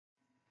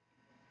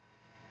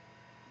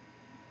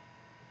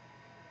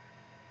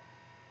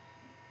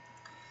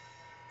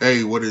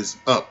Hey, what is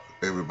up,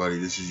 everybody?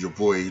 This is your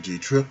boy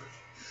AJ Trip,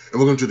 and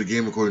welcome to the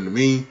Game According to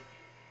Me,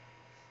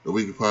 the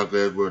weekly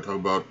podcast where I talk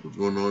about what's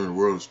going on in the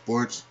world of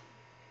sports.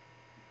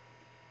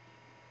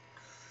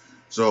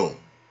 So,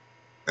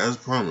 as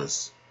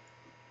promised,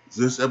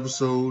 this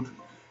episode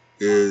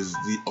is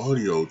the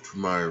audio to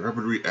my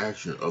rapid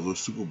reaction of the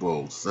Super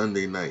Bowl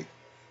Sunday night,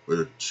 where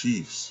the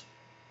Chiefs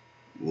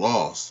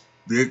lost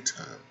big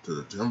time to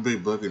the Tampa Bay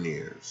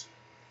Buccaneers.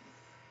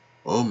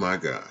 Oh my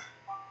God!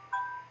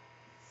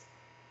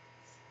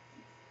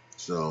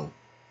 So,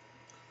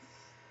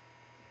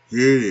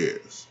 here it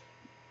is,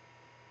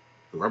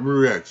 the rapid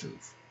reaction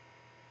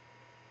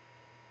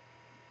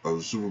of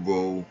the Super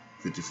Bowl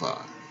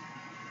 55.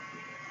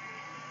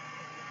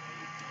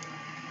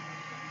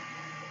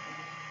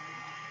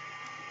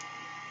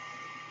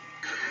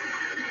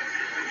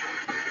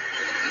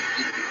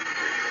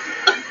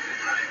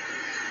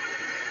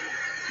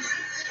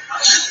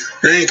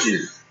 Thank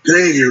you.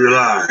 Thank you,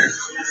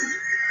 Reliance.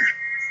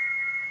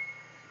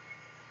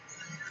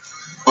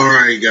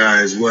 Alright,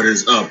 guys, what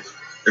is up,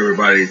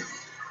 everybody?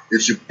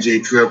 It's your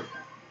J Trip.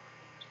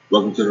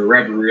 Welcome to the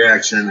rapid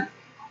reaction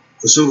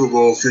for Super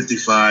Bowl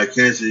 55,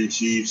 Kansas City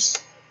Chiefs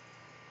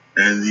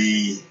and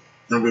the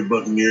Tampa Bay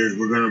Buccaneers.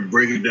 We're going to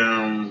break it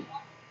down.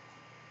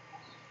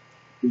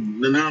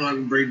 Not like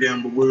a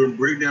breakdown, but we're going to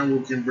break down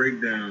what we can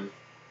break down.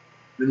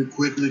 Then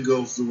quickly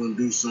go through and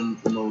do some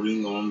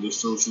promoting on the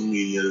social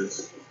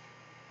medias.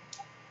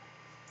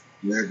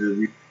 You had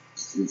to be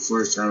the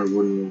first time it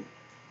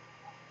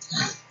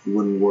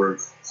wouldn't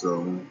work,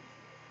 so.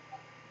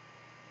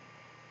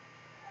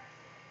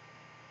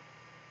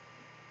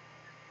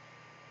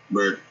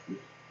 But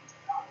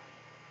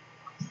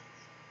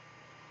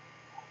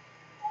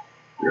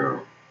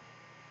yeah.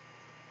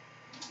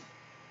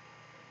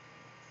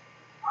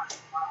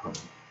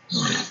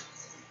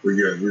 But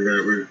yeah,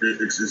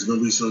 it's gonna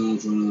be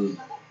some.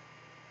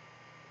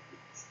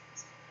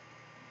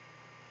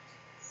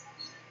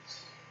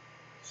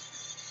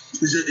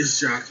 It's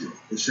shocking.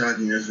 It's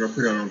shocking. That's what I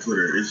put out on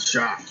Twitter. It's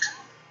shocked.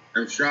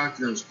 I'm shocked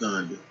and I'm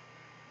stunned.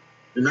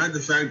 And not the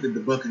fact that the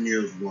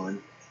Buccaneers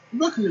won. The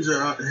Buccaneers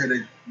had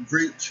a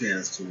great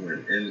chance to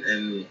win,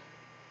 and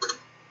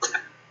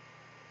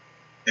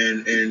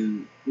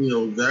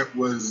that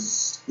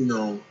was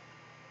that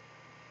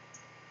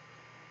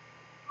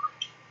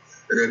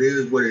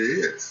is what it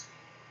is.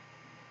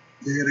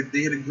 They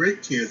had a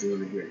great chance to win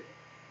the game.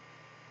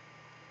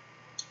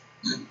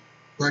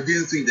 But I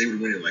didn't think they would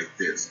win it like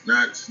this.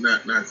 Not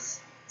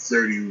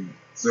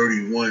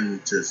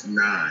 31 to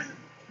 9.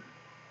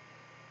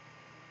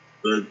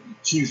 The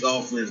Chiefs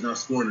offense not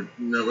scoring,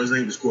 wasn't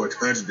able to score a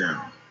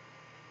touchdown.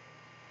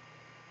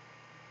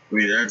 I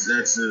mean, that's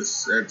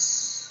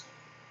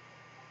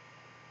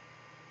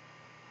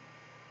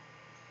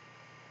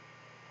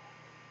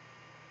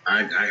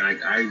I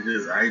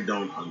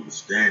don't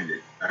understand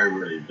it. I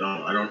really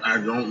don't. I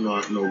don't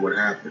know what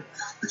happened.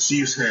 The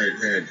Chiefs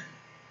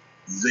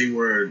they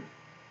were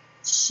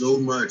so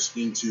much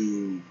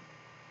into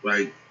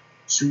like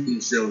shooting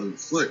themselves in the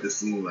foot. It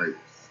seemed like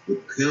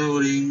with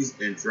penalties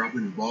and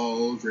dropping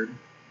balls and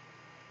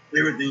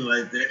everything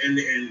like that. And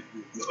the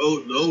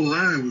O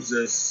line was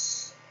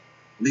just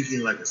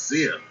leaking like a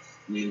sieve. I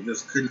mean,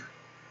 just couldn't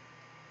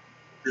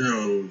you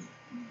know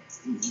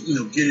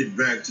get it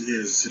back to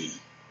his.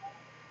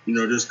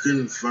 Just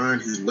couldn't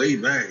find his way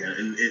back,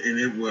 and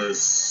it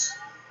was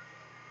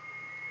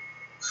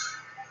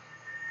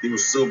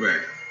so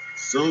bad,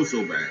 so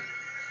bad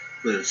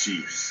for the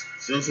Chiefs,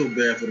 so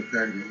bad for the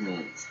Patrick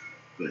Mahomes,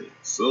 but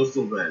so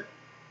bad.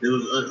 It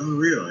was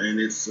unreal, and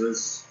it's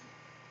just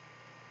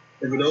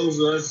and for those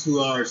of us who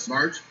are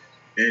smart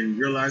and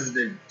realizes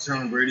that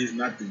Tom Brady's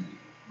not the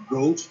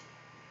GOAT,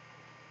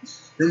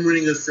 him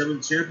winning a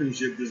seventh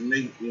championship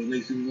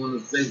makes him want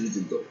to think he's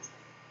the GOAT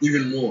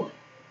even more,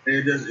 and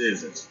it just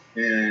isn't,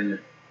 and.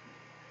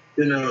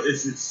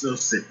 It's so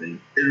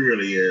sickening. It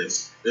really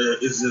is.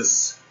 It's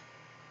just,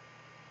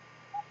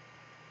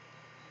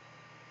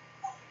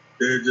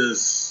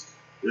 it's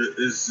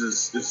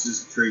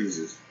just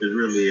crazy. It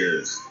really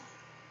is.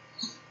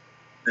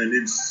 And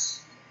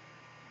it's,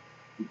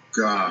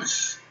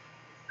 gosh.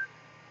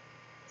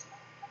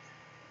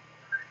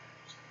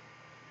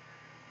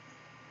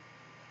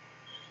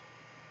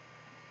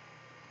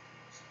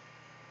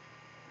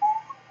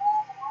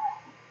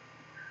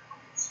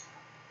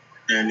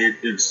 And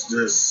it's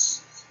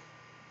just,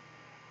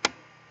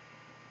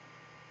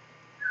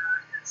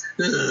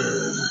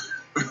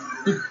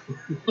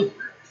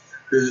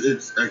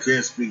 I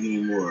can't speak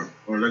anymore.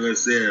 Or like I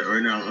said,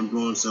 right now I'm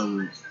doing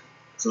some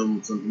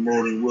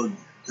promoting. We'll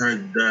kind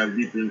of dive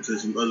deeper into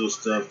some other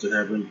stuff to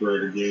happen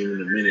throughout the game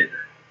in a minute.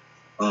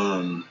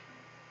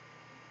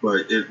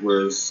 But it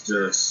was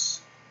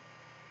just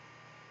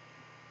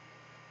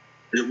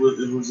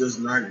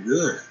not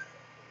good.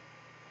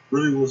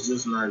 Really was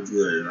just not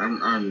good.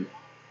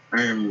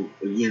 I am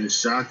again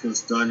shocked and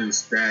stunned and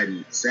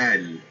saddened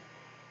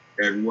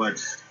at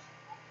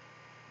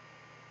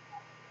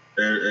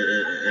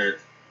at,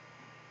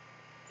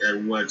 at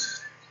what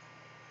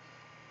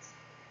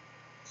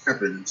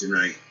happened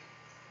tonight.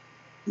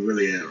 I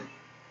really am.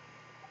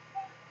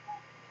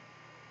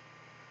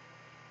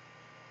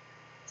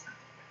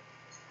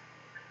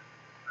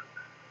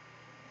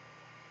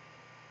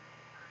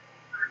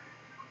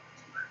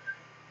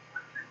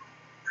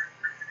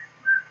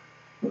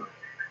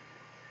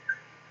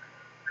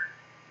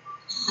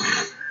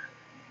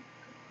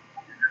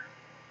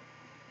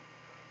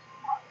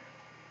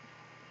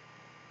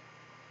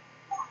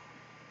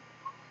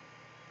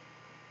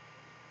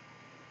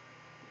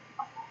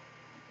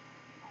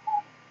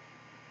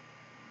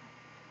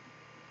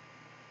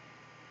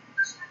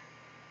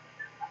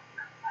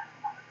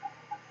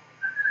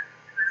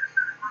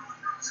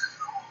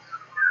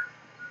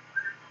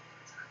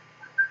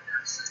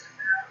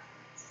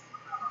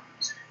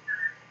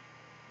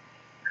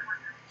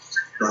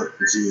 Oh,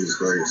 Jesus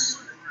Christ.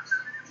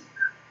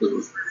 Wait a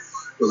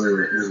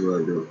minute, here's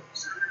what I do.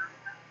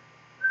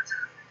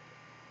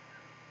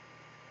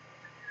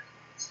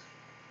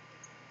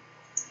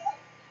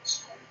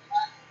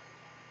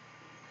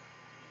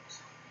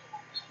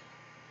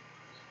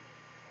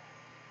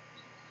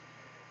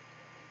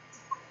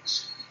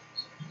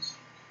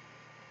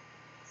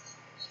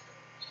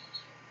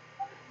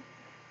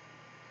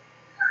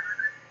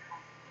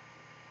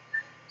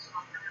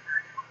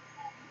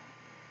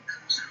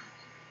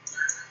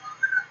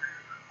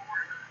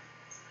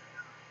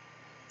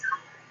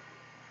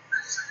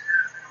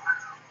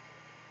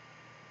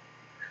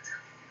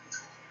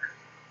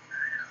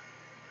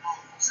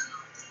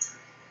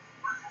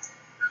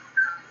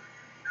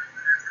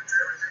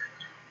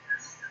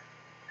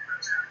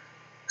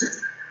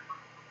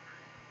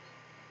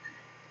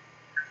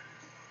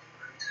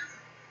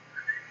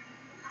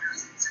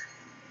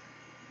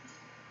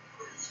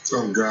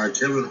 Oh God,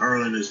 Kevin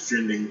Harlan is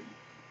trending.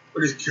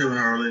 What is Kevin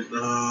Harlan?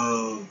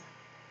 Oh,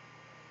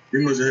 he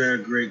must have had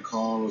a great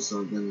call or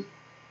something.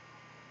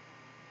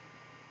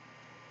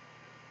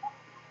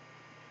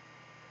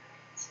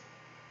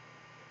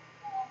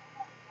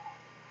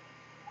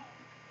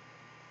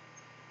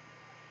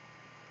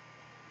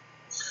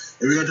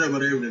 And we're gonna talk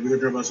about everything. We're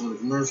gonna talk about some of the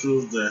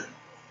commercials, the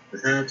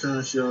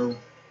halftime show,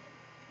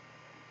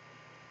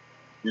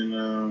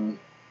 and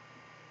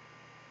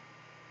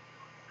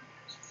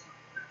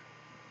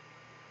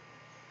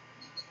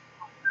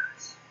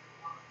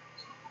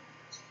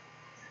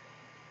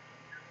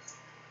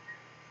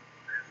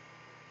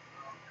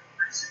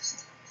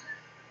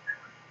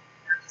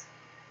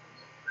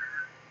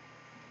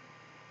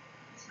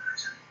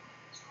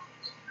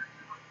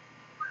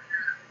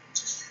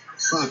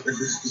fuck,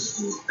 this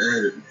is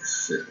added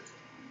shit.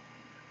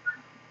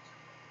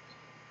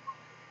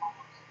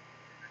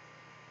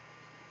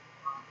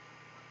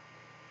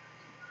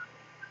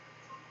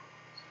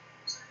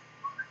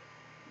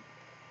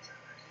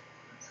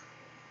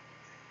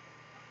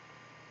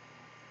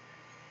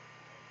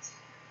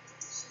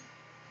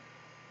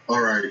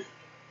 Alrighty,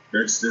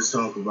 let's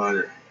talk about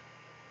it.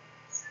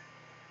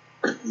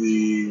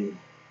 The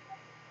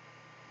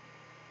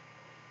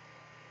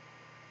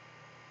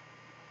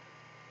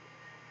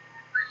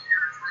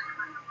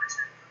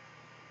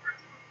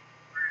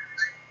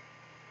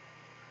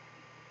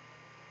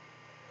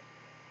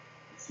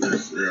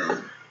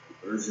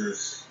it's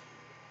just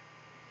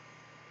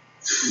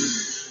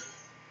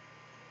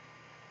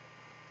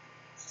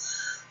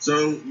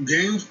so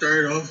game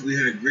started off. We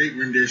had a great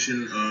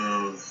rendition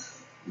of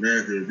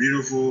America the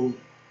Beautiful,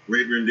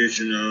 great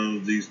rendition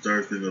of the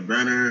Star Spangled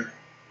Banner.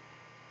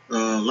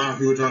 A lot of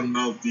people talking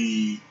about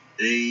the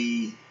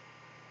ASL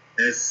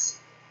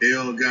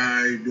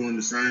guy doing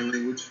the sign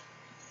language.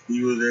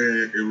 He was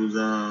there. It was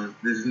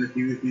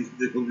he was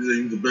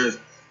the best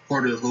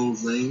part of the whole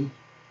thing.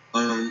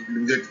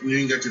 We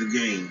didn't get to the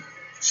game.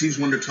 Chiefs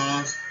won the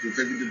toss. The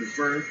second did the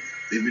first.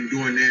 They've been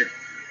doing that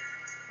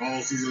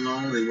all season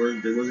long. They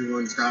wasn't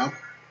going to stop.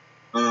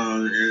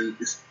 And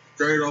it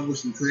started off with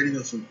some trading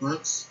of some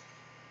punts,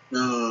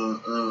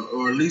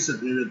 or at least at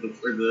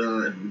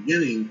the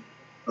beginning.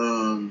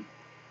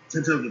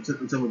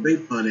 Until Bay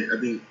punted, I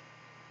think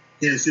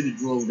Kansas City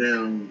drove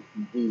down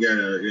and got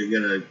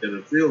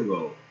a field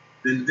goal.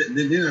 Then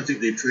I think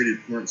they traded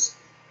punts,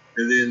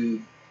 and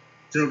then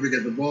Tampa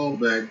got the ball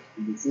back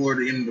before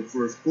the end of the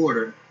first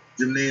quarter.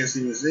 Jim Nantz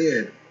even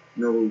said,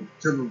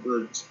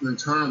 when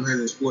Tom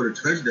hasn't scored a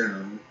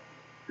touchdown,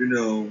 in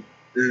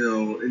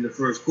the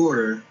first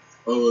quarter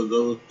of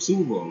the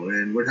Super Bowl,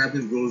 and what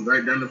happens goes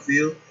right down the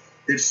field.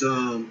 It's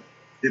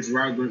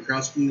Rob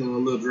Gronkowski on a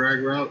little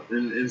drag route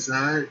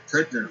inside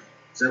touchdown,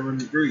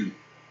 7-3.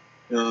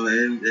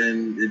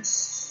 And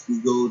it's we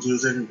go to the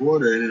second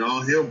quarter and then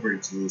all hell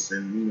breaks loose,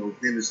 and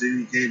Kansas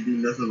City can't do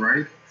nothing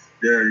right.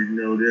 They're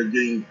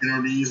getting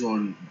penalties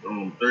on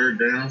third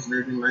downs and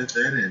everything like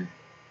that, and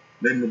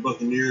letting the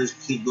Buccaneers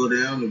keep go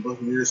down. The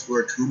Buccaneers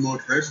scored 2 more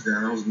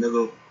touchdowns,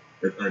 another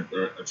a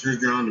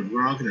touchdown to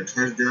Gronk and a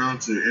touchdown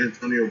to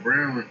Antonio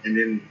Brown, and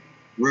then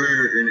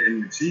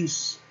and the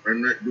Chiefs are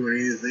not doing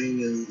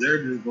anything, and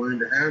they're just going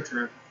to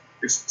halftime.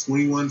 It's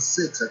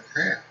 21-6 at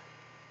half,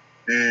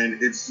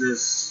 and it's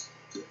just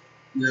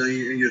at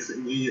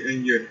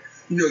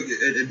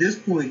this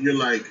point you're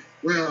like,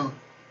 well,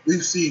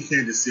 we've seen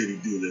Kansas City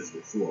do this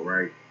before,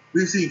 right?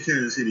 We've seen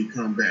Kansas City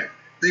come back.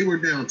 They were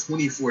down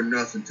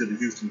 24-0 to the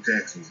Houston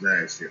Texans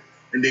last year,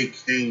 and they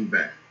came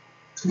back.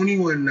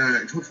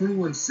 21-9,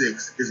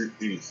 21-6 isn't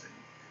anything.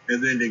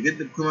 And then they get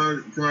to come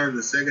out of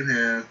the second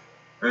half,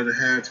 or the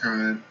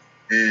halftime,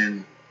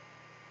 and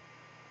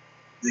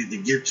they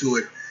get to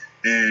it,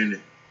 and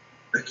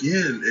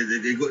again,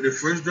 they go their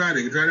first drive,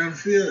 they drive down the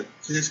field,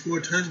 can't score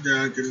a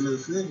touchdown, get another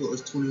field goal,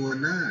 it's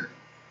 21-9.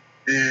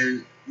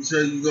 And so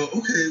you go,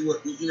 okay, well,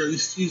 you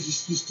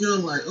still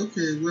like,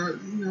 okay, well,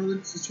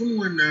 it's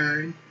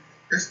 21-9.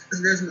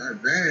 That's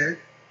not bad.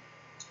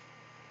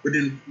 But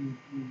then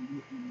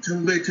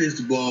Tampa Bay takes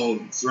the ball,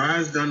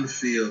 drives down the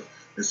field,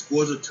 and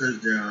scores a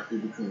touchdown.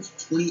 It becomes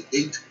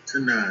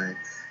 28-9.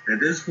 At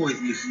this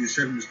point, you're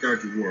starting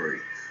to worry.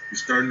 You're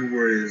starting to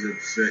worry as a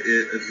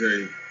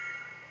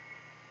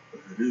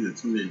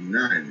 28-9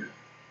 now.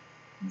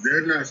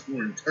 They're not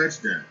scoring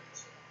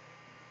touchdowns.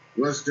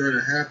 What's going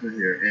to happen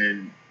here?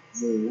 And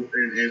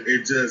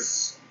it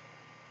just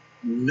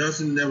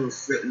nothing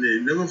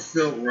it never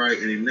felt right,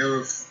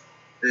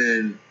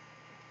 and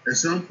at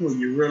some point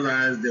you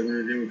realize that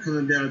when they were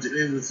coming down to the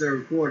end of the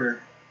third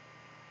quarter,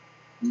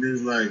 it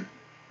was like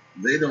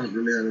they don't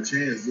really have a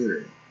chance, do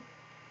they?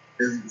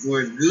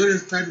 For as good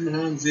as Patrick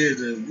Mahomes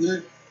is, and as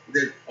good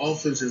that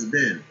offense has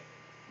been,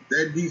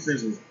 that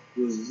defense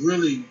was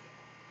really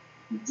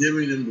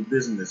giving them the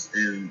business,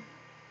 and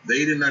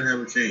they did not have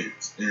a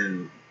chance.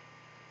 And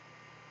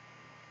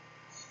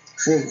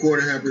fourth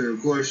quarter happened, and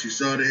of course, you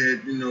saw they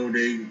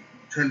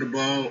turned the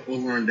ball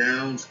over on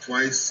downs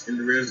twice in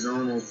the red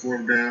zone on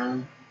fourth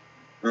down.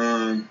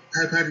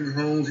 Patrick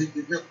Mahomes,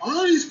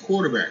 all these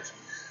quarterbacks,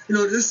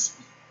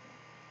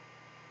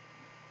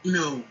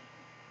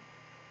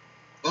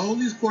 all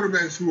these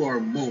quarterbacks who are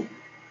mobile,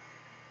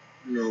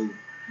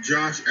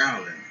 Josh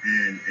Allen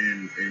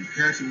and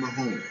Patrick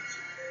Mahomes,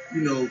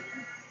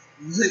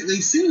 they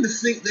seem to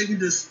think they can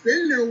just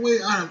spin their way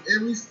out of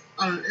every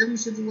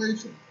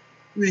situation.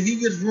 I mean,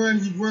 he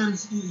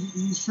runs,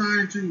 he's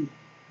trying to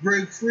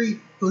break free,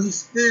 so he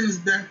spins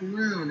back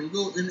around and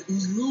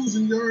he's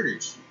losing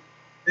yardage,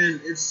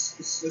 and it's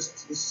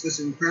just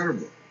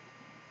incredible.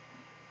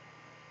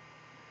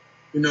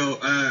 I'm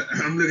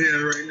looking at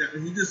it right now,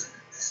 and he just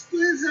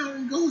spins out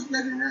and goes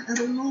back around. I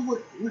don't know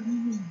what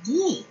he was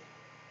doing,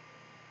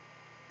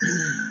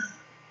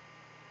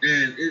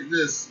 and it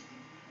just.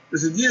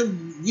 Listen,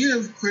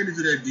 give credit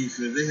to that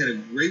defense. They had a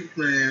great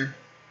plan.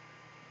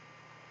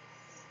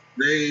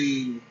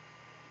 They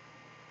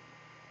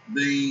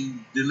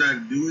did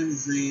not do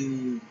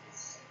anything,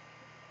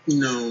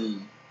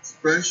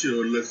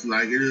 special. It looks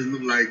like it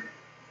looked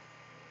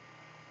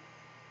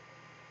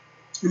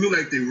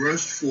like they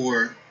rushed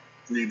 4,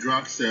 and they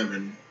dropped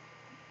 7.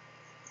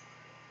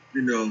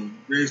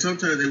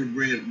 Sometimes they would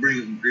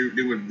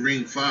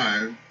bring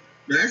 5.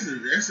 But that's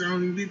the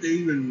only thing they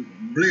even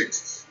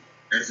blitzed.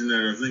 That's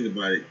another thing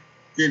about it.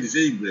 Kansas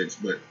City blitz,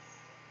 but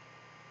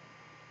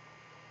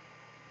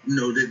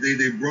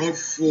they brought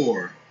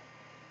 4,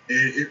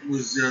 and it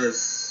was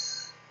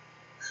just.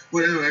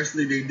 Well, no,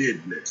 actually they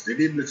did blitz. They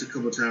did blitz a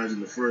couple times in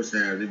the first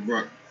half. They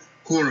brought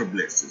corner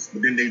blitzes,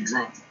 but then they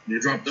dropped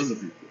other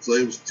people. So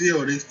they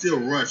still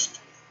rushed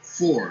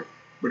 4,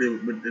 but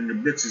then the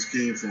blitzes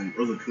came from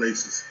other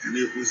places, and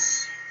it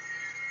was,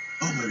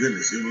 oh my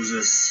goodness, it was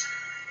just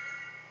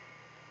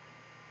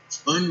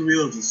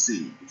unreal to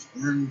see. It's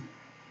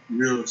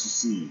unreal to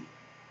see.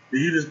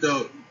 And you just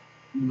thought,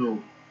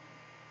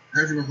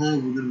 Patrick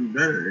Mahomes was going to be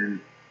better, and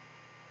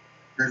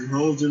Patrick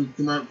Mahomes didn't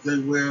come out and play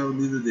well.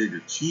 Neither did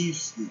the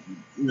Chiefs.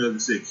 They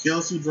said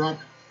Kelsey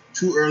dropped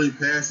 2 early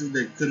passes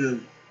that could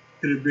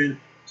have been.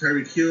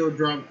 Tyreek Hill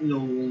dropped,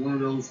 one of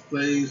those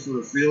plays for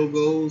the field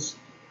goals.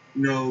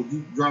 He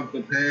dropped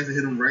the pass and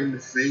hit him right in the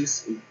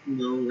face.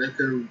 That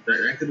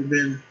could have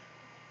been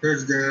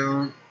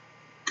touchdown.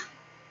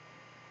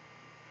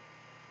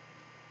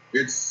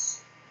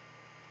 It's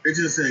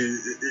just saying,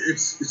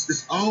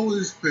 it's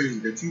always crazy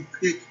that you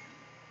pick,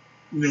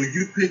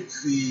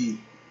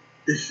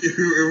 it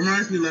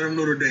reminds me a lot of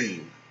Notre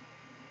Dame.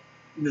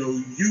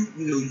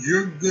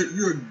 You're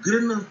a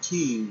good enough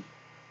team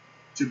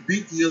to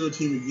beat the other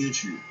team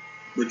against you,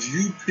 but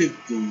you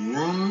picked the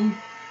wrong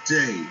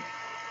day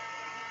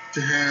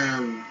to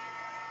have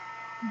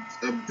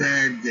a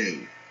bad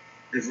game,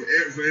 and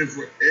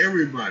for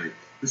everybody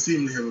to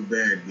seem to have a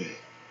bad game.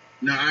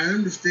 Now I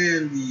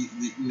understand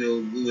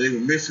they were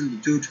missing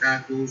the 2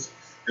 tackles,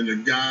 and the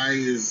guy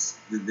is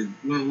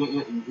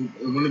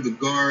one of the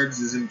guards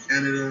is in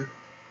Canada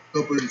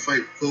helping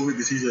fight COVID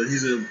because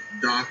he's a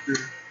doctor.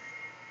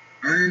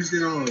 I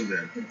understand all of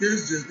that, but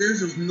there's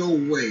just no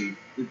way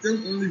with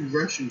them only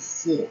rushing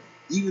 4,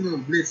 even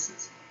on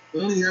blitzes,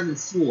 only having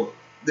 4,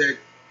 that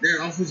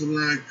offensive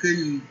line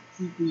couldn't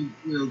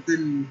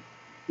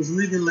was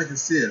leaking like a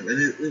sieve, and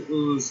it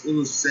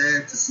was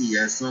sad to see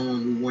as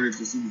someone who wanted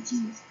to see the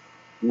Chiefs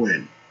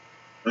win.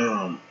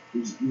 It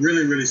was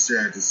really, really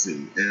sad to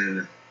see,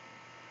 and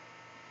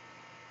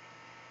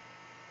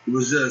it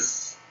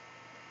was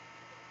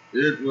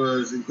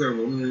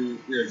incredible.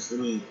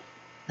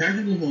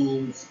 Patrick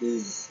Mahomes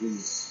is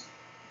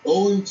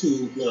 0-2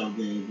 in playoff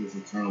games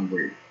versus Tom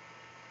Brady.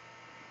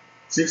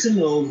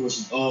 6-0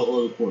 versus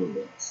all other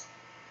quarterbacks.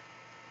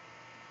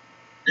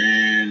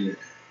 And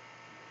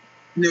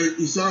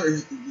you saw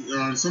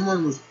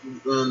someone was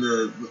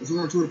someone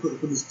on Twitter put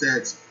the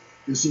stats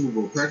in the Super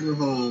Bowl. Patrick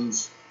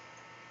Mahomes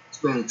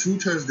throwing 2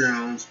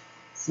 touchdowns,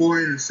 4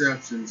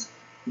 interceptions,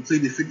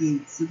 completed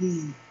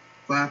 55%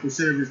 of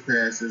his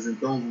passes, and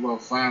thrown for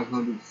about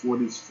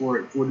 540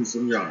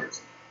 some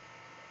yards.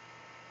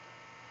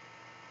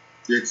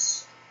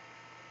 It's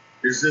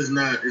just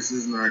not good.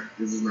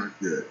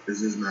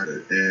 This is not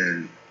good.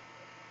 And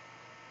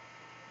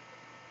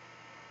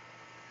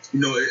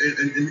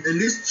and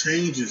this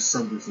changes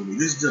something for me.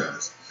 This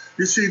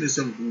changes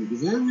something for me.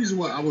 Because one reason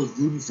why I was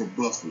rooting for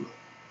Buffalo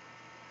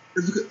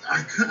is because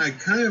I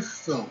kind of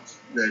felt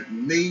that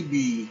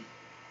maybe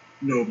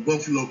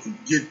Buffalo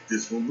could get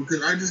this one,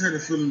 because I just had a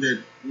feeling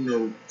that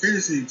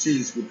Kansas City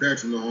Chiefs with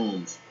Patrick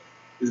Mahomes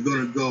is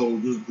going to go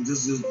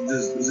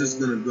just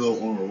going to go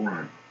on a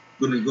run,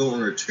 going to go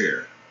on a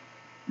tear.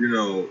 They're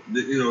going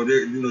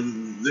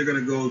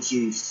to go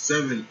to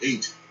 7,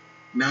 8,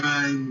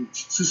 9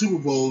 Super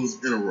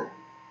Bowls in a row,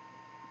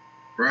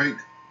 right?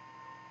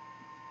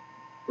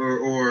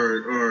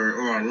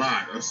 Or a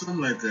lot, or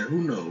something like that.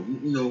 Who knows?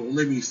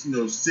 Maybe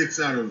 6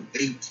 out of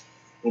 8,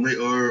 or 8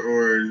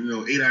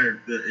 out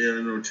of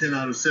 10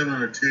 out of 7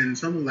 out of 10,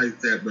 something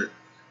like that. But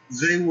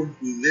they were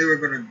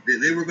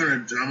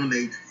gonna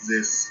dominate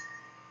the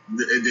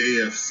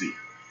AFC,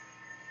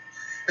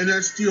 and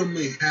that still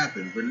may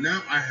happen. But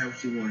now I have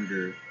to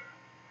wonder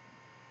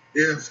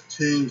if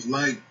teams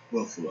like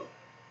Buffalo,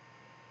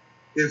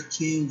 if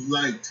teams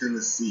like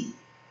Tennessee,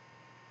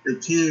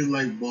 if teams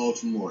like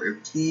Baltimore,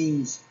 if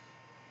teams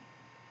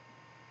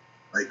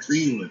like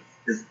Cleveland,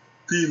 if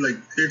teams like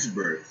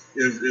Pittsburgh,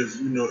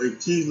 if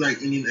teams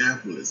like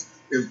Indianapolis,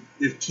 if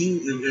they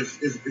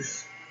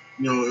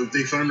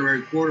find the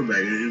right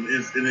quarterback, and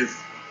if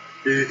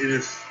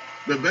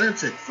the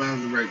Belichick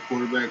finds the right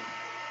quarterback,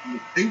 the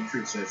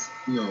Patriots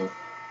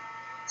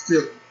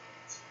still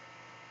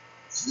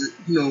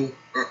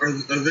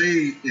are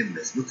they in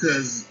this?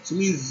 Because to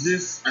me,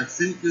 I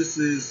think this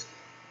is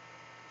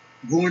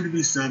going to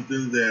be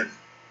something that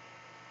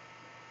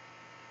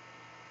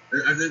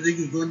I think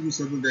it's going to be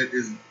something that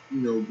is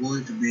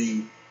going to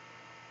be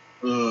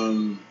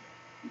going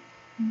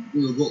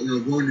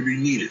to be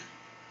needed.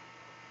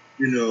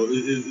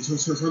 It's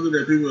something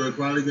that people are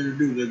probably going to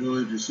do. They're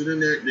going to sit in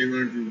there. They're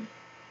going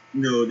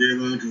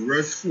to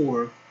rush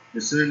 4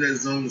 and sit in that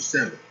zone of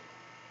 7.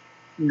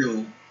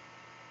 You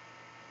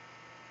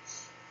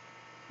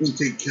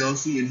take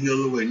Kelsey and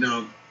Hill away.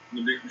 Now,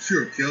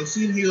 sure,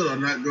 Kelsey and Hill are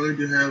not going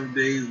to have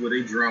days where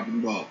they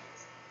dropping balls.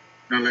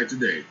 Not like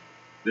today.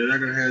 They're not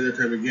going to have that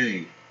type of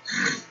game.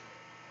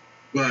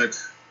 But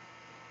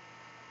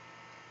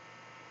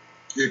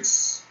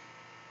it's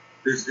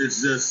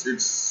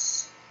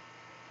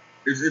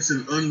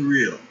an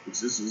unreal.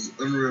 It's just an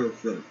unreal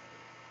feeling.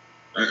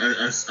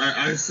 I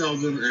saw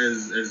them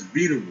as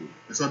beatable.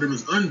 I saw them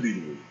as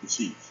unbeatable, the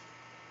Chiefs.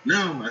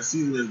 Now I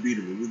see them as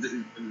beatable.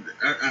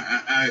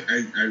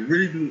 I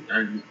really do.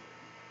 I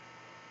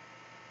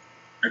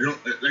don't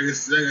like I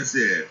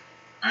said.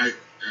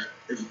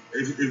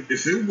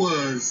 If it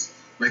was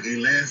like a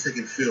last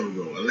second field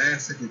goal, a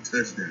last second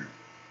touchdown,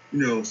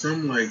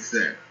 something like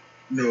that,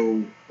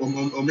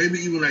 or maybe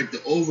even like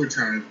the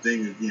overtime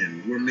thing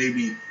again, where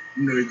maybe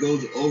it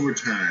goes to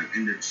overtime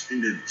and the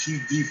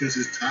Chief defense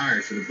is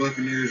tired, so the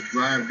Buccaneers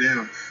drive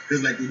down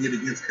just like they did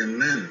against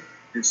Atlanta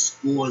and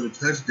score the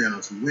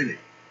touchdown to win it.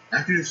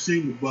 After you've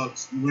seen the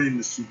Bucs winning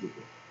the Super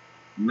Bowl,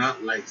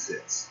 not like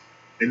this,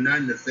 and not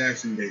in the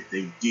fashion that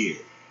they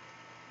did.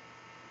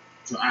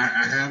 So I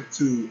have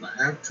to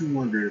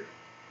wonder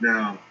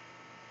now,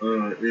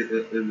 are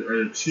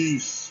the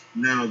Chiefs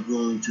now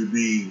going to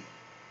be,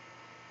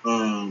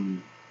 are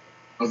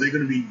they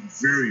going to be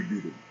very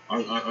beatable?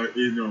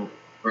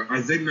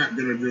 Are they not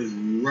going to just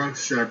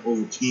roughshod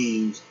over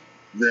teams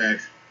that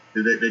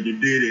they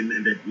did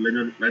and that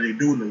like they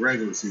do in the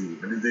regular season?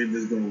 I think they're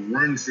just going to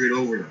run straight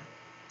over them,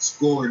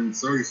 scoring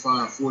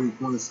 35, 40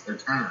 points a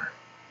time?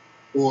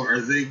 Or are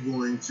they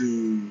going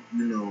to,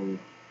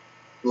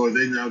 or are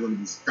they now going to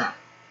be stopped?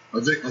 Are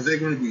they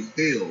going to be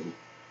held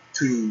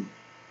to,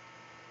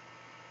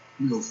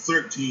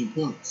 13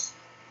 points,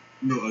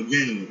 a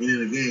game,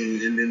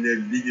 and then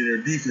their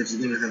defense is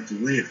going to have to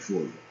win it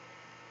for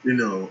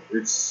you?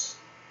 It's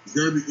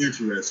going to be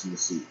interesting to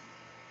see.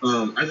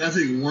 I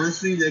think one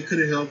thing that could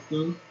have helped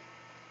them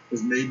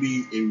was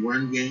maybe a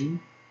run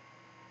game.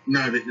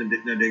 Now they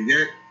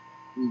got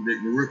the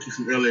rookie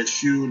from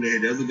LSU, and they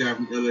had the other guy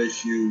from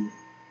LSU,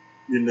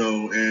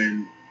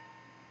 and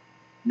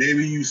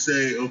maybe you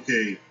say,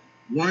 okay,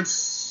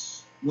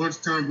 once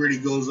Tom Brady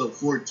goes up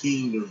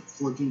 14 to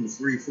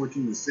 3,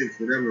 14 to 6,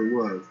 whatever it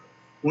was,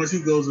 once he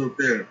goes up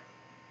there,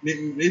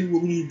 maybe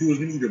what we need to do is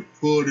we need to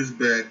pull this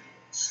back,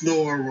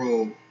 slow our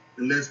roll,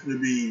 and let's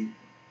maybe,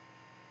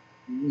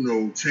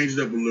 change it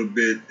up a little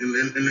bit,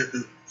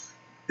 and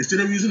instead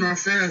of using our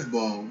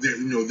fastball,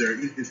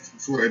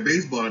 for a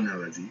baseball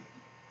analogy,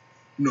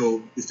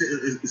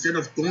 instead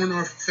of throwing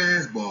our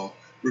fastball,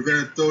 we're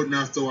gonna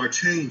throw our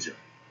changeup.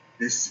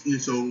 And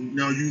so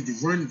now use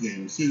the run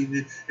game.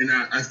 See, and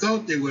I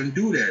thought they wouldn't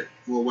do that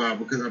for a while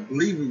because I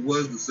believe it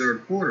was the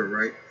third quarter,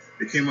 right?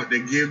 They came out,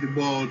 they gave the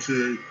ball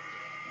to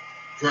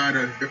Clyde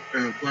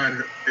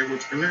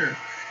Edwards Helaire,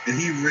 and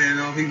he ran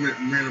off. He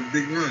ran a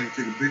big run. He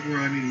took a big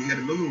run, and he had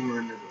another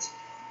run that was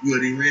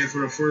good. He ran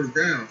for the first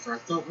down. So I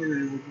thought maybe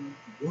they were going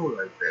to go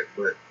like that.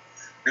 But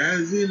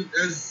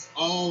as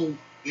all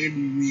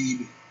Andy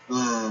Reid,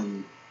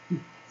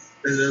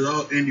 as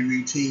all Andy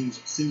Reid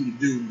teams seem to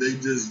do,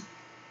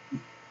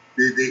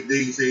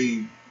 they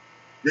say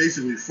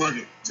basically fuck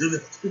it to the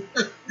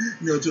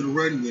to the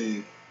run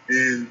game,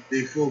 and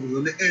they focus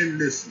on the end.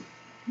 Listen,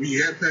 when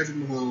you have Patrick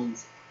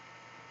Mahomes,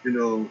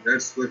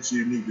 that's what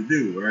you need to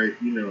do, right?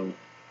 You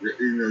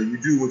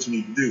do what you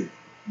need to do,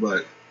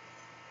 but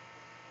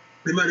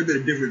it might have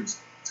been a different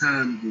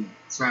time to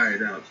try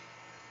it out.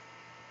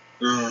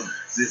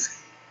 This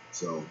game.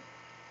 So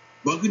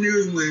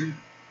Buccaneers win.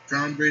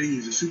 Tom Brady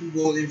is a Super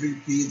Bowl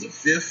MVP, the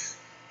fifth.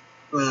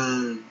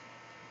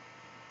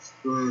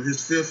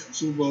 His fifth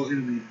Super Bowl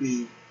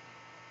MVP.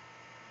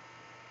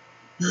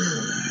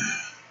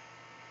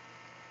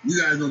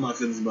 You guys know my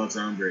feelings about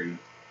Tom Brady.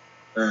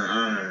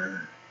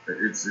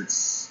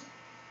 It's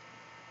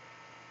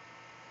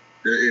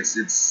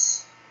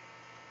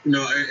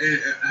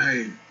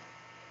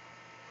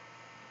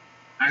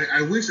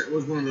I wish I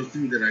was one of those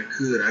people that I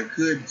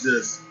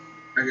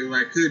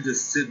could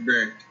just sit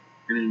back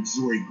and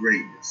enjoy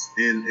greatness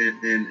and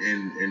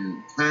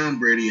Tom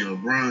Brady and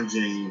LeBron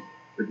James,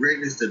 the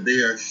greatness that they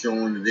are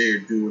showing and they are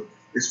doing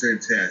is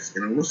fantastic,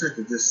 and I wish I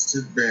could just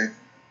sit back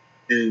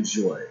and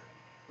enjoy it,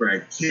 but I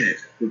can't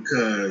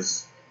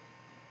because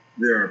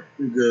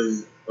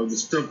of the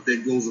stuff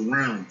that goes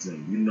around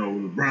them.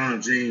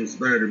 LeBron James is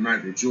better than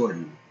Michael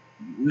Jordan.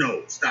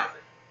 No, stop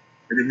it.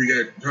 And then we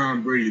got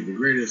Tom Brady, the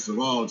greatest of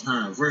all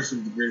time,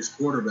 versus the greatest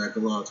quarterback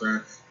of all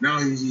time. Now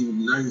he's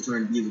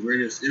trying to be the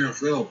greatest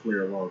NFL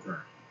player of all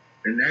time,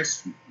 and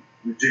that's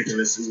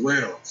ridiculous as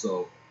well.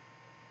 So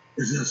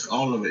it's just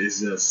all of it. It's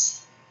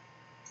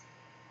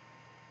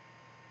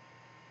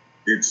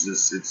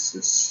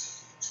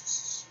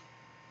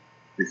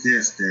they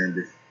can't stand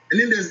it. And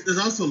then there's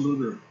also a little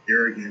bit of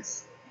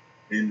arrogance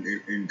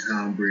in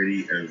Tom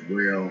Brady as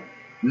well.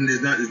 And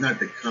it's not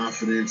the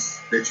confidence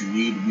that you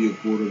need to be a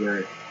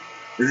quarterback.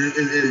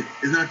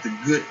 It's not the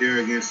good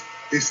arrogance.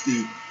 It's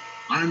the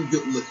I'm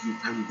good looking.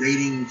 I'm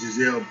dating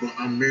Gisele.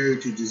 I'm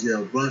married to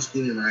Gisele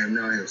Bündchen, and I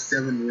now have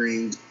 7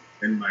 rings,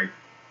 and my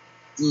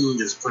thing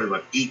is probably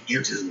about 8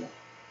 inches long.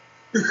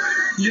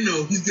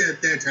 He's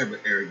got that type of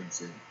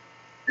arrogance in him,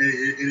 and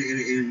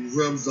it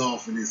rubs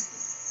off in his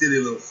silly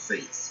little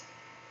face.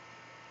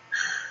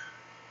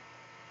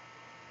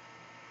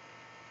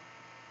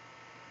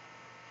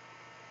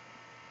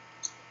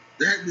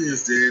 That being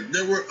said,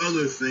 there were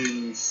other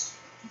things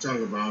to talk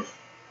about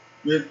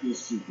with the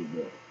Super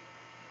Bowl,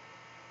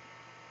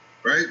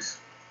 right?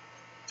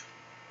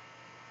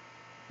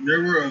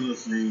 There were other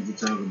things to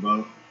talk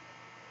about.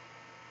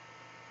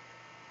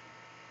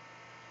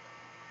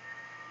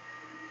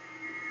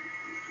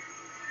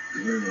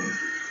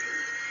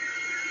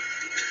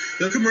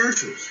 The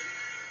commercials.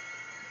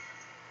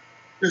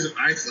 Listen,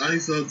 I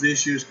thought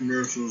this year's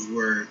commercials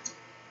were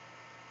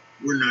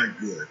not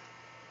good.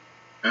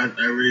 I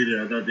really did.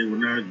 I thought they were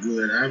not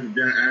good. I've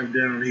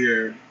down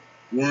here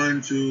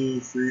 1, 2,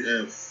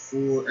 3,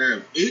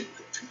 4, 8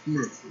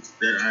 commercials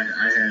that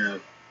I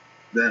have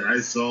that I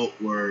thought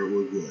were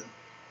good.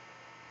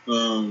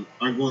 I'm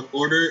going to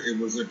order. It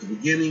was at the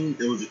beginning.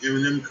 It was the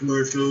M&M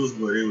commercials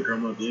where they were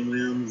talking about the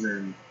M&Ms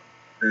and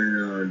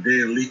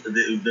Dan Levy. I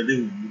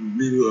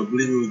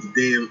believe it was the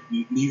Dan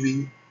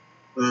Levy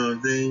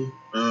thing.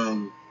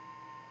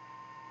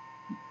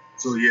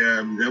 So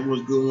yeah, that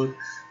was a good one.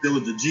 There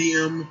was the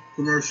GM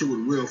commercial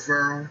with Will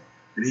Ferrell,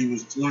 and he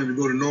was wanting to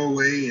go to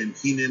Norway, and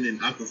Keenan and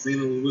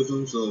Aquafina was with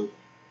him. So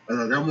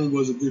that one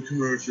was a good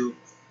commercial.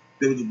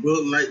 There was a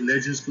Bud Light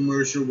Legends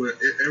commercial where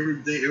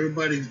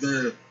everybody's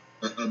done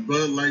a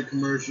Bud Light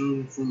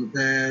commercial from the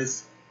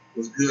past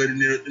was good.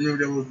 And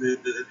there was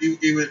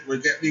even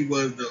what got me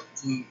was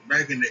from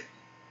back in the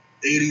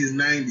 80s,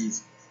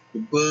 90s, the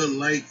Bud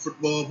Light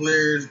football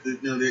players. They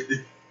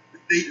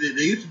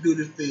used to do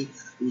this thing.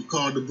 It was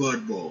called the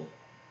Bud Bowl.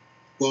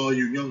 For all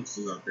you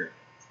youngsters out there,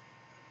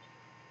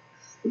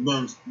 the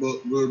Bud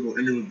Bowl,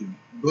 and it was the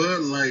Bud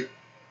Light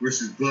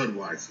versus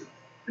Budweiser,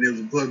 and it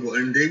was a Bud Bowl,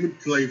 and they would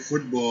play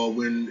football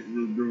when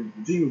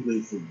the team would play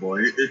football.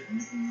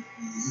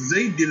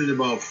 They did it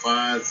about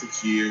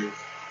 5-6 years,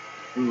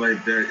 something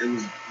like that. It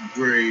was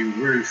very,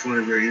 very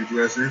funny, very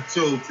interesting.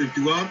 So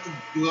throughout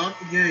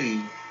the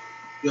game,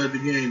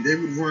 they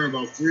would run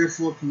about 3 or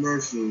 4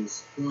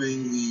 commercials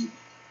playing the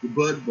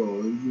Bud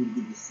Bowl, and you would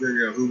get to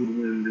figure out who would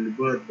win in the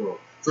Bud Bowl.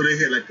 So they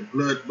had like the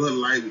Bud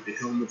Light with the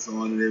helmets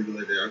on and everything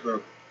like that. I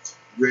thought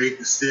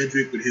great.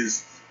 Cedric with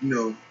his,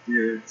 tell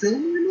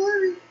me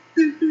money.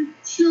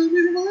 Show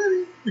me the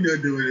money. You know,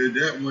 doing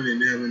that one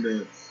and having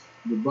the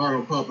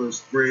bottle popper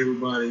spray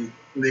everybody.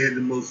 And they had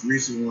the most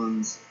recent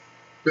ones.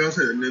 They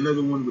also had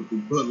another one with the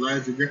Bud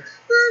Light again.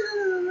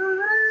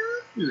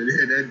 You know, they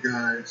had that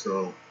guy,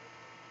 so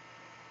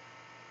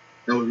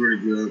that was really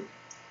good.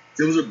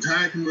 There was a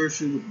Tide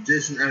commercial with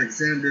Jason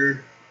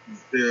Alexander.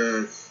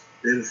 Jason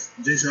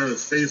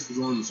Alexander's face was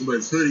on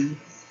somebody's hoodie.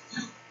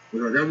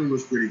 But that one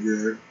was pretty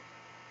good.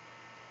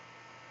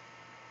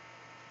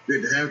 We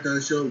had the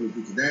halftime show. We'll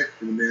get to that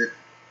in a minute.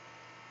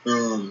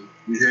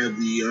 We had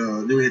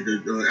then we had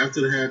the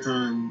after the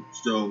halftime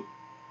show.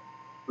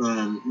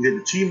 We had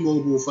the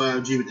T-Mobile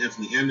 5G with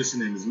Anthony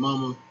Anderson and his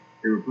mama.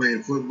 They were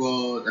playing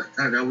football.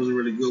 That was a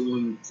really good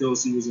one.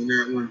 Kelsey was in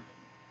that one.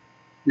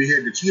 We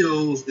had the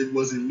Cheetos. It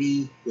Wasn't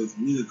Me with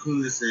Mila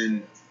Kunis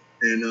and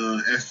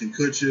Ashton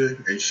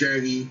Kutcher and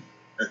Shaggy.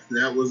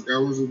 That was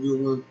a good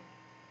one.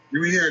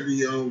 Then we had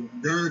the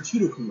Don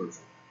Cheeto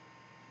commercial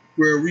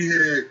where we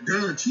had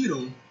Don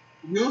Cheeto.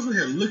 We also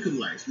had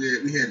lookalikes.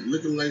 We had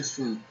lookalikes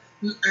from.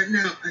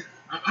 Now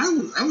I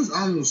was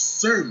almost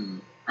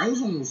certain. I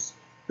was almost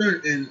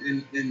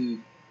certain,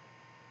 and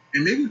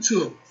maybe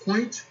to a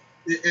point,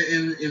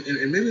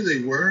 and maybe they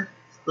were,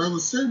 but I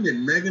was certain that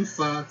Megan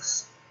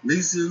Fox,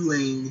 Lisa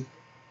Ling,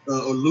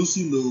 or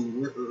Lucy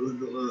Liu,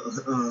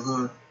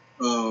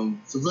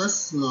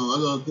 Sylvester Stallone. I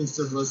don't think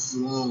Sylvester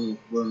Stallone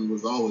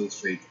was always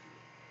fake,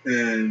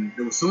 and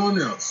there was someone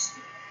else,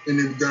 and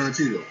then Don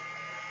Cheeto.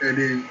 And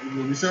then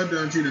when we saw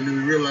Don Cheeto, then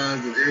we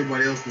realized that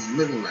everybody else was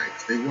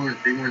lookalikes. They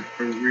weren't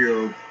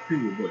real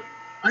people. But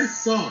I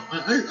saw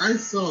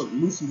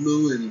Lucy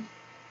Liu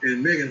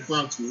and Megan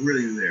Fox was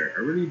really there. I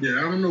really did.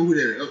 I don't know who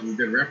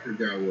that rapper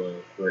guy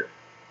was, but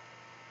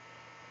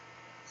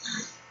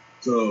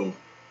so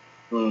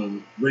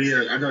but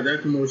yeah, I thought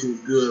that commercial was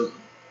good.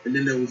 And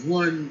then there was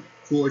one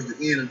towards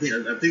the end. I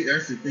think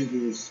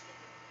it was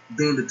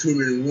during the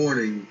 2-minute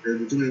warning. There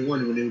was a 2-minute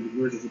warning when they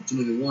were for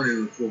 2-minute warning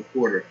in the fourth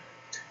quarter.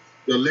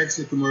 The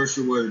Alexa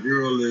commercial where the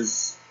girl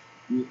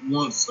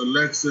wants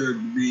Alexa to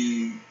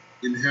be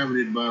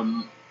inhabited by,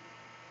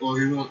 or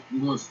he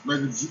wants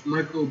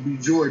Michael B.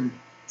 Jordan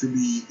to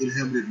be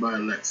inhabited by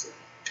Alexa,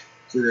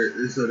 so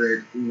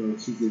that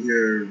she could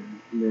hear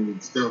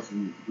stuff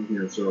from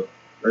him. So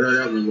I thought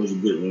that one was a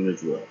good one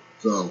as well.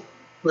 So,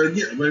 but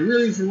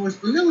really and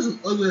there was some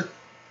other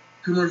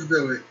commercials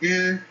that were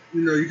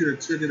you could have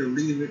took it or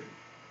leave it,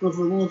 but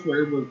for the most part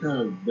it was kind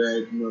of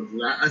bad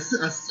commercials.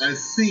 I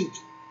think.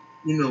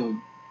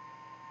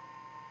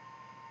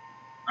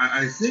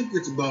 I think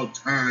it's about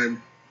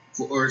time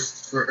for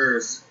us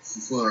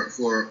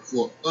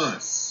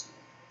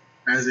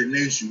as a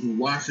nation who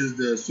watches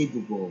the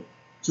Super Bowl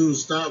to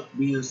stop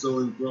being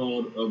so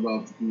enthralled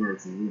about the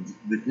commercials.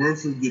 The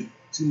commercials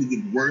seem to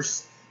get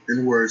worse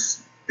and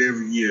worse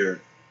every year,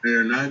 and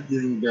they're not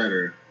getting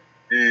better.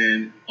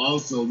 And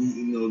also,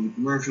 the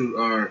commercials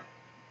are,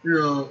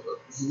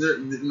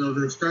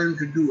 they're starting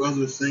to do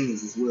other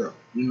things as well.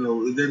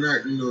 They're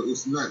not,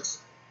 it's nuts.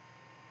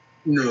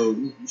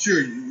 Sure,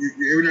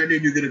 every now and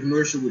then you get a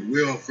commercial with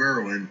Will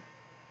Ferrell, and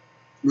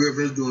Will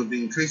Ferrell's doing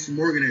things. Tracy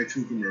Morgan had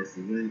 2 commercials,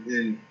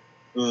 and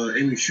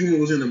Amy Schumer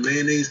was in a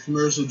mayonnaise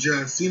commercial.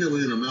 John Cena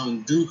was in a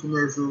Mountain Dew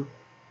commercial.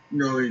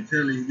 And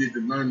apparently you get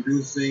the Mountain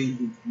Dew thing,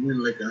 you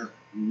win like $1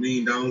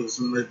 million or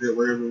something like that,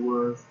 whatever it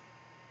was.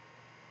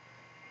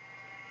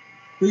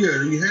 But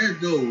yeah, you had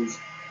those,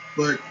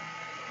 but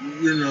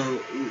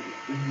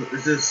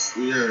it's just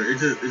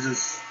it was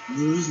just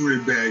a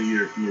really bad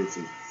year of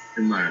commercials,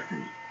 in my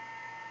opinion.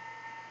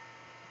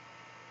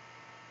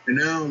 And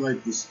now,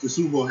 like the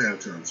Super Bowl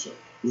halftime show,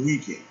 The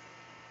Weeknd.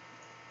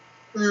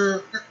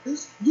 The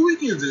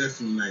Weeknd's got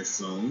some nice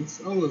songs.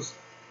 The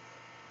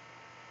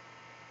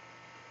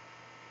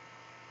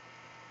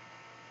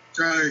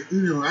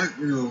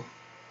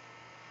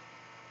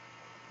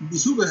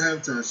Super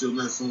halftime show is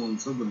not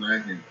something that I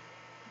can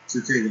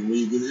to take and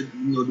leave.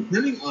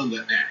 Depending on the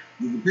act,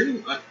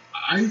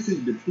 I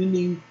think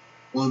depending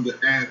on the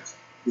act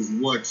is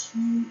what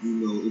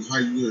is how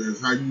you're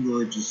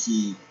going to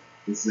see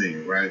the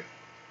thing, right?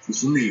 So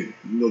for me,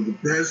 the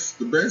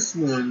best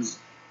ones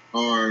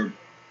are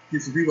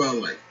for people I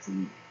like,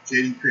 from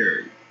Katy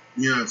Perry,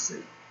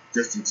 Beyonce,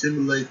 Justin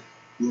Timberlake,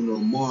 Bruno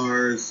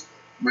Mars,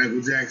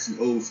 Michael Jackson,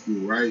 old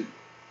school, right?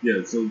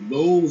 Yeah, so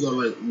those are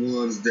like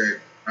ones that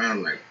I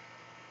like.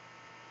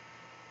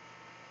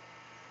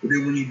 But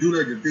then when you do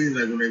like the things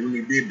like when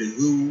they did the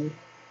Who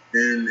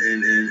and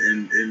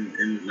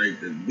like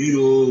the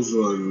Beatles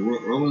or the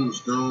Rolling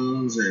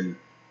Stones and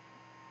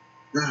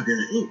God damn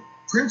it,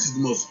 Prince is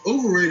the most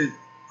overrated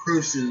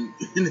person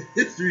in the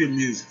history of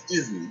music,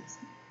 isn't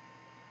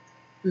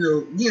he?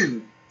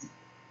 Again,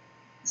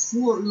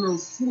 4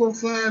 or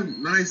 5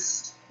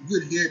 nice,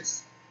 good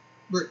hits,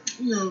 but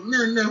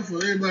not enough for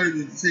everybody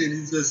to say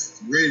he's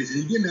just the greatest.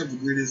 And he didn't have the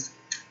greatest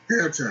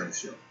halftime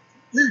show.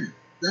 Yeah,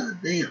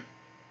 God damn.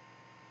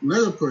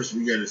 Another person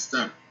we got to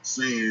stop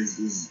saying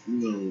is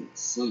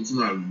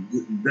somehow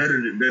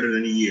better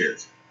than he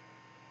is.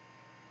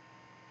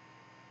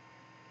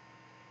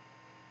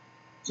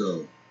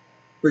 So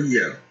But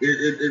yeah,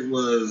 it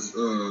was.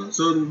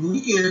 So the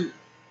weekend,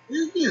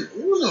 it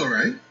was all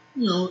right.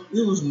 You know,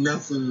 it was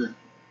nothing.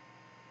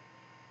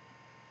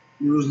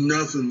 It was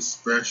nothing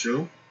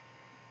special.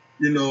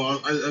 You know, I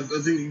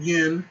think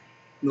again,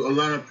 you know, a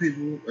lot of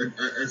people.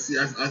 I see.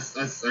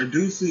 I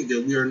do think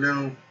that we are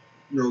now,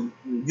 you know,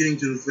 getting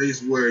to the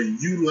phase where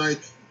you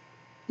like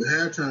the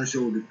halftime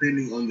show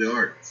depending on the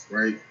artist,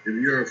 right? If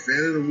you're a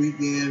fan of the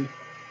weekend,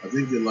 I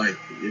think you like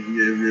it. If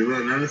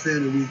you're not a fan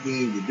of the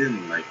weekend, you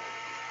didn't like it.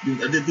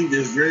 I did think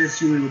there's very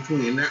few in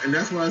between, and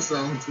that's what I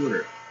saw on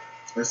Twitter.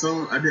 You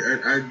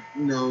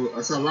know,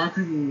 I saw a lot of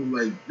people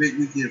like big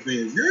weekend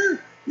fans.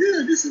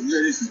 This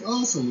is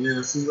awesome. And then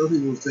I see other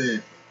people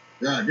saying,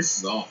 God, this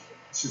is awful.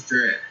 This is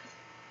trash.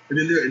 And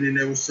then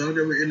there was some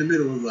that were in the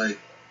middle was like,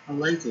 I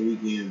like the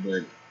weekend,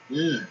 but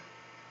yeah,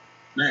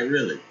 not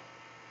really.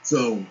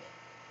 So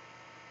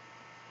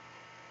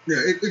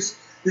yeah, it's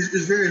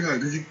very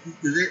hard because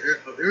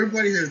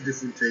everybody has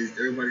different tastes.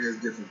 Everybody has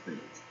different things.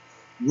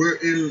 We're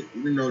in,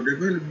 you know, they're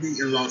going to be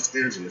in Los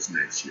Angeles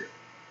next year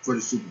for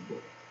the Super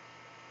Bowl.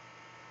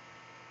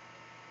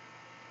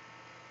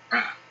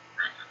 I,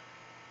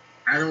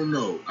 I don't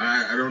know.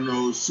 I don't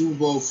know. Super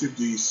Bowl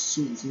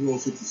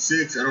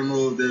 56. I don't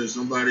know if there's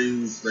somebody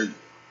who's like,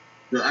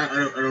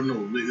 I don't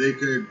know. They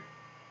could.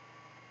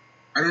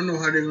 I don't know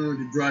how they're going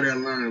to draw that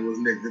line was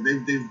next.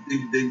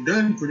 They've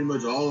done pretty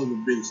much all of the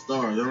big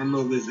stars. I don't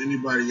know if there's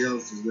anybody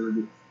else who's going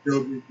to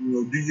do.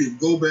 Do you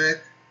go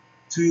back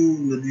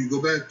to do you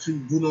go back to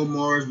Bruno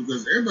Mars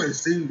because everybody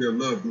seemed to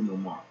love Bruno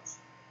Mars.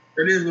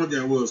 That is one thing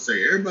I will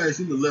say. Everybody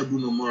seemed to love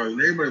Bruno Mars,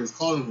 and everybody was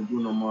calling for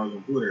Bruno Mars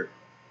on Twitter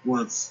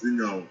once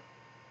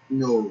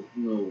once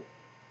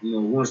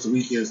the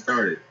weekend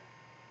started.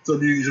 So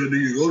do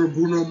you go to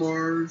Bruno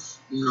Mars?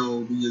 You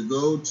know, do you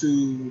go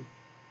to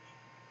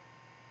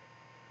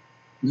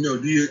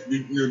do you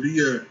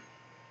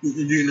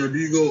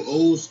go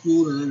old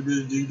school and then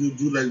do you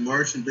do like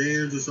marching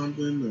bands or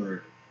something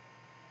or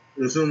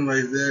something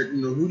like that?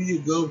 You know, who do you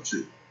go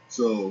to?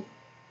 So,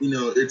 you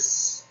know,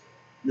 it's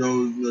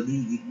do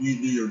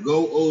you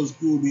go old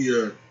school? Do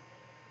you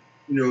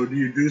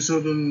do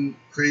something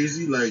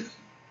crazy like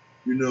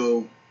you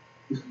know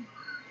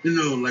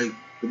like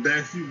the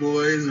Backstreet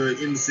Boys or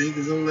NSYNC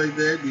or something like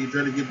that? Do you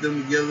try to get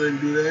them together and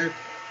do that?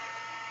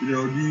 You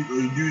know, do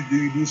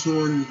you do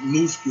someone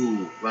new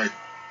school like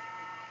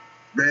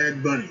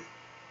Bad Bunny?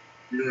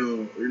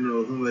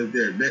 Something like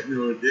that. That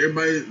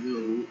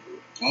everybody,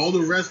 all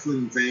the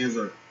wrestling fans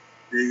they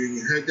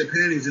had their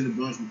panties in a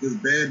bunch because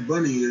Bad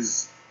Bunny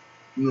is,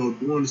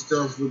 doing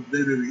stuff with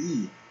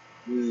WWE.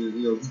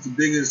 He's the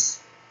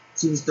biggest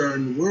superstar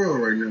in the world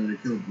right now when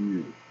it comes to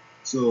music.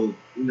 So,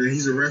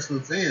 he's a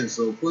wrestling fan.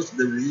 So of course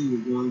WWE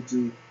was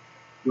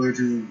going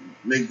to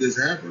make this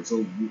happen.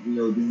 So, do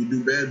you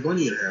do Bad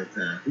Bunny at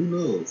halftime? Who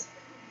knows?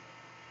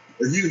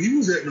 He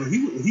was at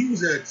he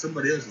was at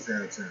somebody else's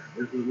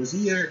halftime. Was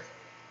he at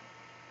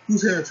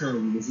whose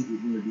halftime did he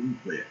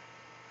play at?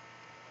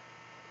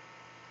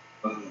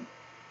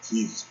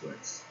 Jesus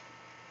Christ.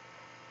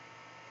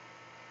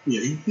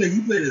 Yeah, he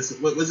played at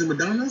what was it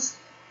Madonna's?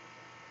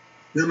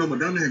 No,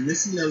 Madonna had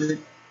Missy Elliott,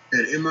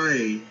 had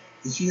MIA.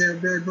 Did she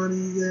have Bad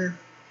Bunny there?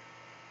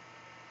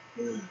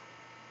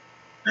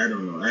 I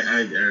don't know. I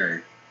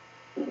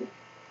can't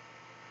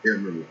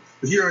remember.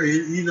 But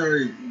he's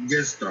already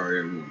guest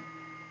starred in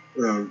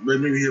one. But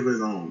maybe he have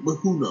his own. But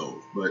who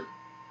knows? But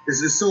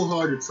it's so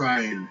hard to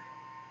try and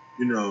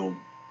you know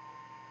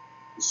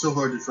it's so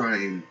hard to try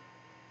and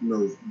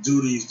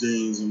do these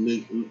things and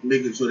make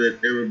it so that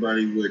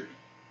everybody would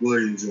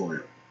enjoy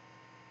them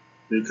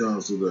when it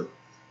comes to the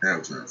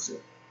halftime show.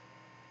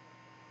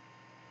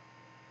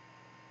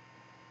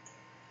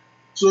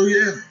 So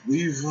yeah,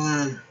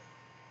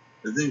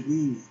 I think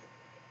we've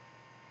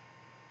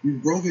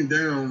broken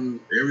down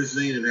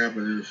everything that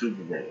happened in the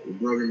Super Bowl. We've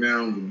broken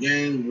down the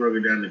game, we've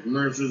broken down the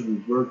commercials,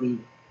 we've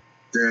broken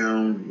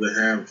down the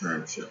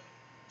halftime show.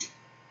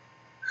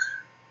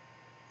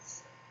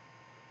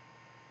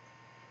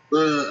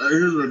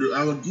 Here's what I do.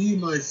 I will give you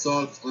my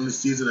thoughts on the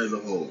season as a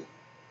whole.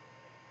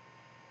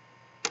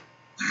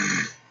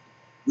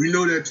 We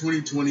know that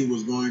 2020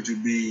 was going to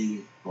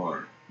be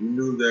hard. We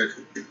knew that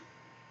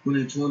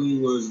 2020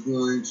 was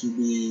going to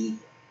be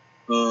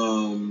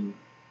it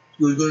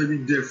was going to be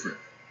different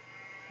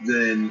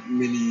than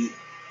many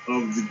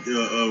of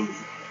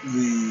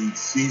the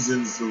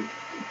seasons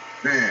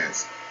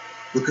past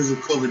because of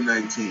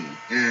COVID-19,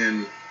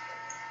 and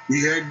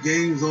we had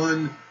games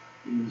on.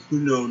 We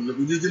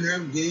just didn't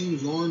have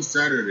games on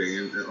Saturday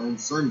and on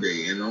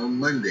Sunday and on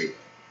Monday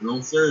and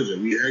on Thursday.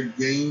 We had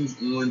games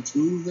on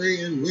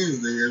Tuesday and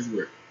Wednesday as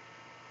well.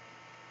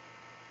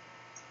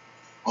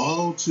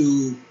 All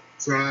to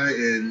try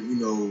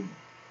and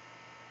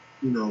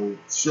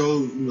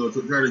show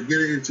to try to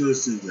get it into a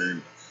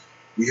season.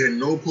 We had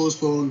no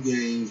postponed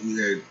games. We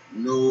had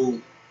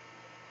no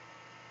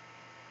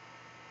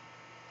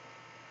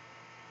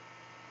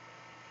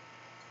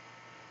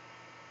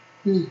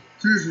we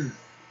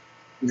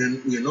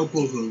had no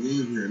postponed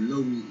games. We had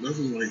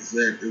nothing like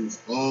that. It was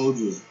all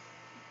just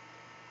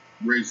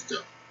great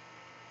stuff.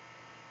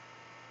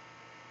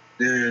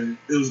 And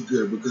it was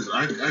good because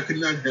I could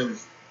not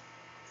have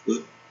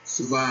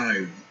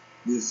survived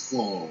this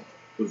fall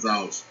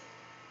without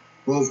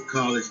both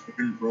college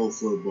and pro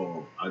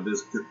football. I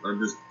just could not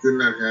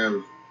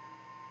have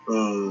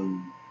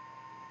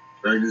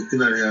I just could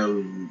not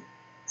have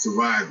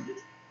survived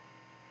it.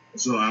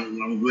 So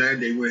I'm glad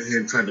they went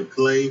ahead and tried to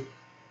play.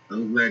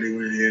 I'm glad they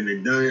went ahead and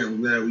they done it.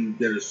 I'm glad we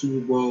got a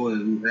Super Bowl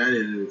and we had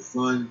it and it was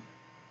fun.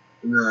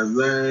 At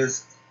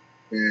last,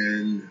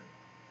 and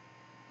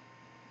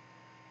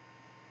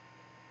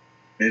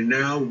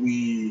now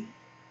and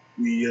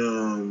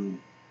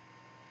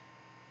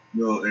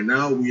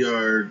now we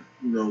are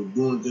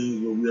doing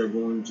things where we are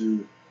going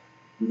to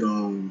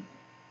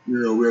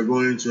we are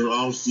going into an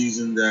off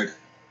season that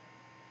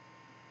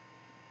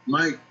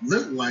might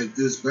look like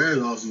this past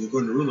off season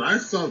according to rumor. I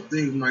thought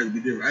things might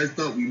be different. I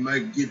thought we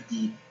might get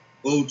the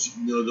the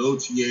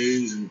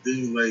OTAs and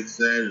things like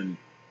that, and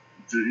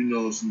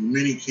some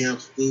mini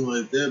camps, things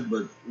like that.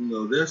 But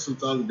there's some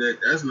talk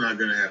that that's not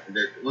going to happen.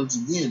 That once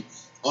again,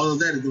 all of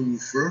that is going to be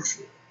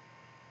virtual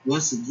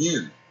once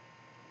again,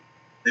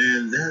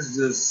 and that's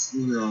just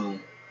I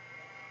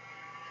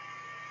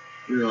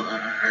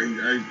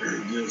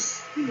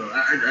just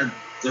I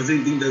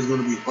think that's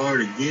going to be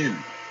hard again.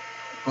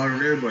 Hard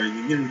on everybody.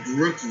 Again,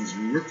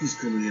 rookies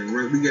coming in.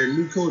 Right? We got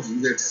new coaches.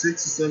 We got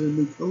 6 or 7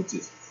 new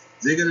coaches.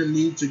 They're gonna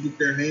need to get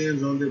their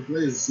hands on their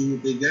players and see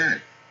what they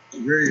got.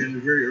 In the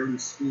very early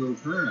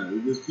time.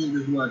 We just can't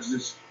just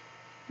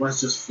watch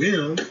this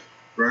film,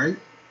 right?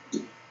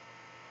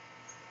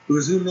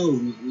 Because who knows?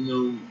 I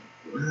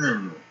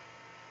don't know.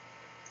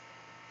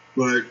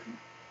 But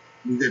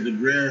we got the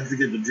draft. We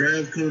got the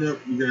draft coming up.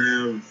 We're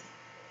gonna have.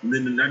 And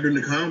then not doing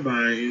the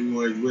combine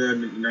anymore as well.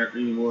 Not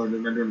anymore. They're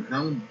not doing the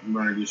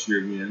combine this year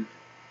again.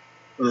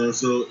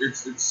 So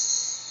it's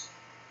it's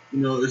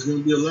going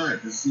to be a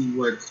lot to see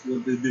what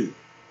they do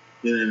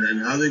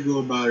and how they go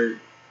about it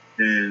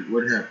and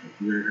what happens.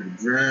 We're going to have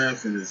a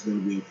draft and it's going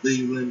to be in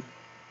Cleveland.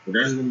 But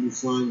that's going to be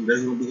fun.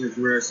 That's going to be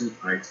interesting.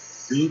 I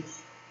think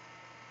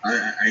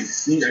I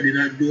did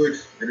not do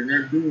it. I did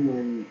not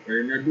do a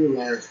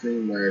live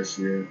stream last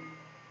year.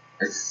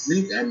 I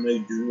think I may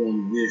do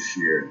one this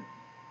year.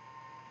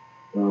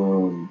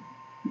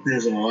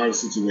 Depends on a lot of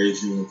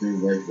situations and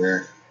things like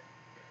that.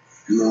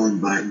 Lauren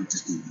Biden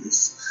just do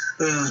this.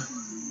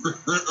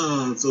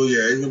 So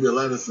yeah, it's gonna be a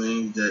lot of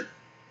things that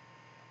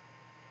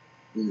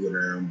go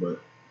down,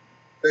 but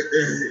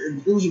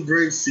it was a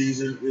great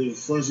season. It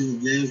was fun season.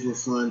 Games were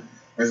fun.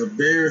 As a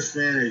Bears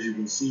fan, as you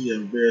can see,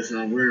 I'm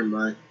wearing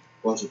my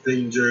Walter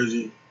Payton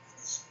jersey.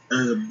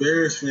 As a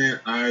Bears fan,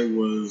 I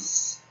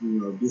was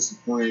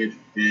disappointed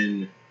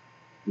in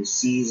the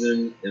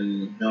season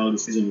and how the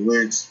season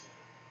went.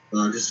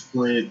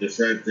 Disappointed the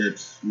fact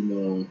that we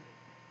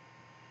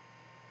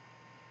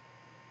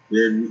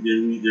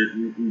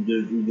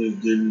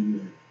just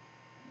didn't.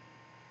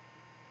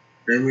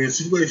 And we're in a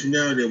situation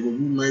now that we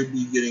might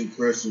be getting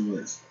Carson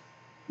Wentz.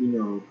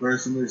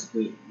 Carson Wentz.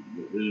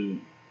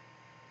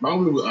 I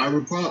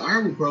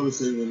would probably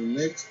say in the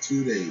next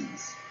 2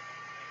 days,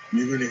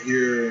 you're going to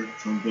hear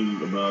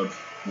something about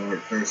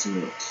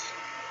Carson Wentz.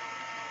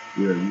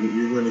 Yeah,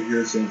 you're going to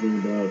hear something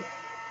about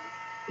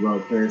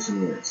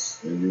Carson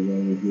Wentz, and you're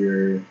going to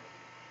hear.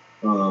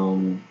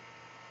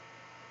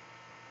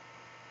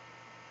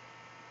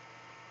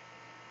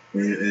 And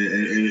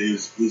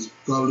it's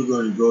probably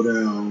going to go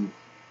down.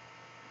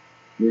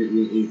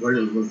 It's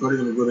probably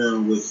going to go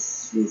down with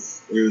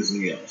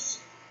everything else,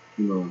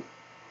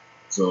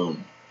 So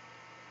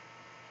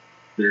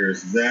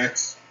there's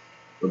that.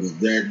 What does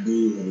that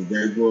do? How does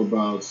that go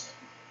about?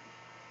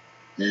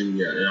 And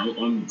yeah,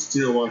 I'm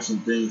still watching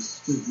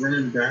things. Just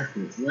running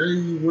backwards. Why are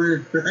you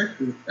running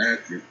backwards,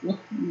 Patrick? Why are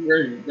you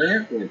running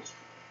backwards?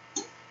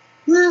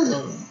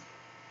 Oh.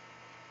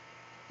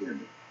 Damn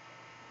it.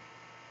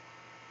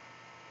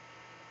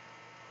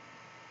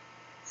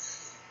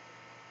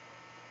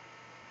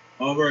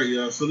 All right,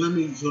 y'all. So let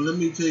me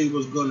tell you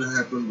what's going to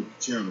happen with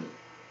the channel.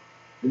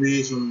 Let me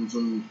hear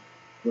some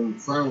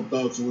final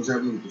thoughts on what's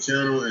happening with the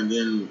channel, and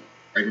then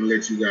I can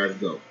let you guys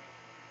go.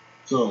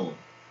 So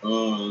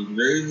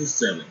today is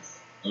the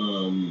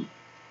 7th.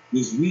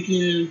 This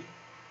weekend,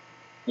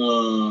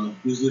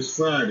 this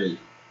Friday,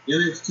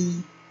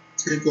 NXT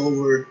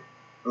Takeover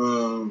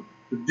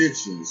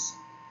predictions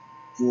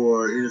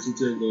for NXT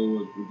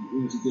Takeover.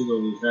 NXT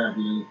Takeover is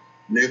happening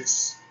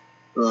next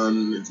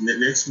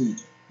week.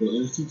 The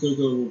NXT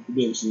Takeover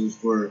predictions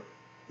for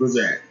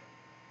that.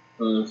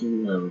 So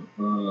we have it.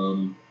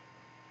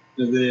 And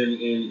then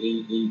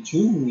in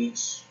 2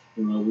 weeks,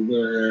 we're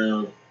gonna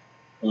have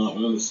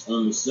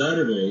on the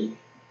Saturday,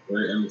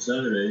 right? On the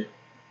Saturday,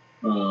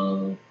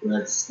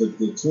 that's the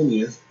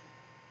 20th.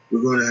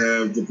 We're gonna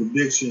have the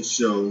prediction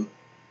show.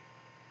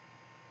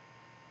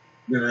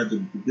 We're gonna have the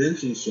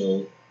prediction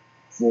show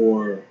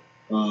for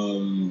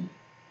the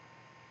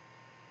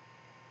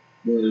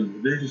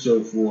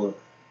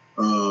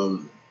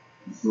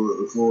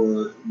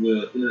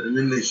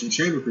Elimination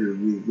Chamber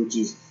pay-per-view, which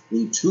is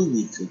in 2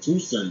 weeks, in 2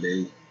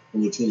 Sundays,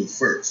 on the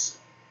 21st.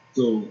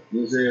 So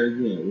let's say it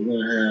again. We're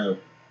gonna have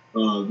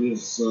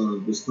This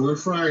coming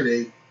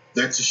Friday,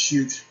 that's a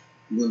shoot.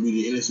 It's gonna be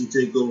the NXT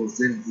Takeover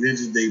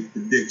Vengeance Day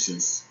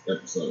predictions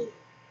episode.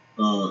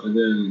 And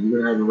then we're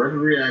gonna have a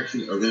regular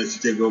reaction of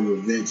NXT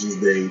Takeover Vengeance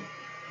Day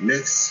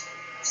next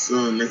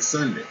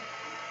Sunday.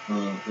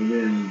 And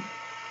then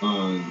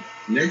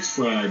next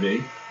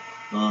Friday,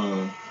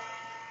 we'll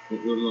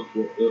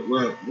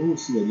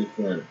see what next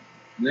Friday.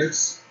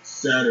 Next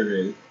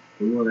Saturday,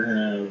 we're gonna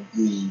have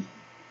we're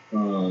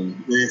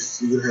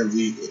gonna have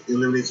the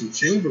Elimination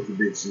Chamber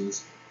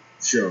predictions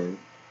show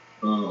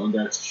on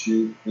that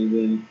shoot, and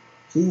then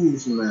 2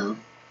 weeks from now,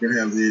 we're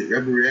gonna have the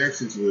rapid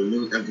reaction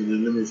to after the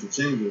Elimination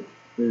Chamber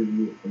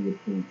on the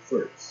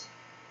 21st.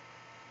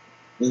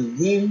 And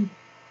then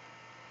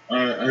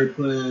I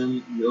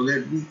plan on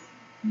that week,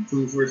 the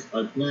 21st.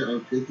 I plan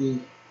on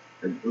taking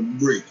a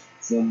break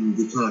from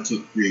the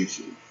content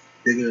creation.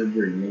 Taking a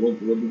break. Now, what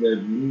does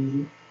that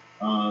mean?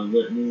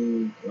 That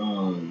means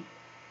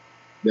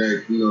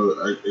that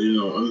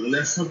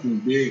unless something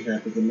big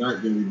happens, I'm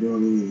not going to be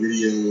doing any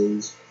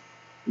videos,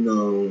 any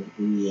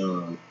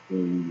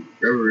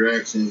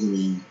reactions,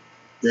 any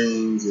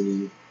things,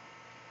 any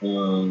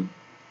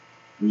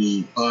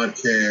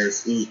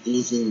podcasts,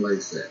 anything like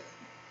that.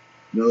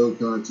 No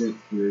content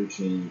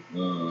creation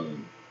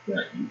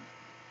that week.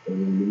 And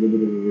then a little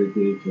bit of a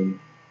vacation,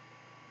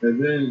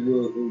 and then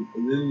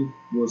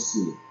we'll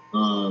see.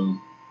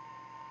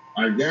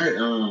 I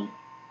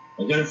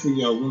gotta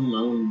figure out when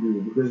I want to do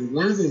it, because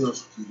one thing I'm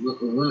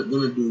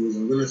gonna do is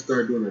I'm gonna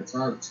start doing a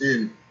top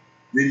 10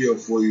 video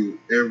for you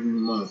every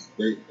month.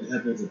 That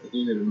happens at the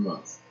end of the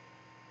month.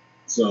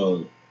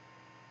 So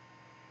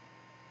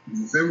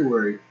in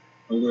February,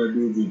 I'm gonna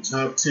do the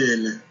top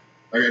 10.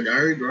 I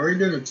already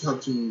done a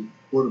top 10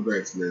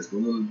 quarterbacks list, but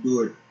I'm gonna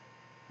do it.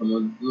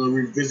 I'm gonna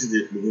revisit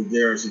it, because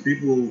there are some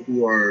people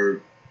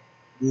who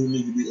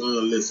need to be on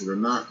the list that are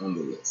not on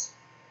the list.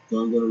 So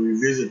I'm gonna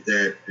revisit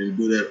that and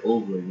do that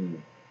over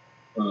again.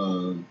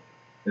 And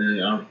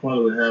I'll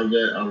probably have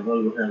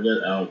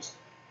that out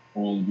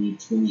on the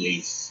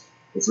 28th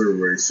of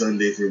February,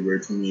 Sunday, February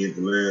 28th,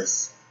 the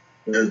last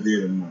day of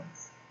the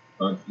month.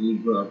 I'll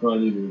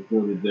probably need to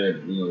record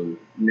that,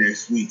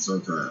 next week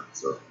sometime.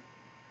 So,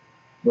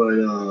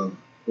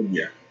 but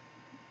yeah.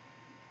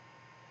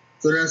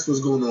 So that's what's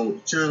going on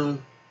with the channel.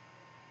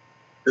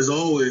 As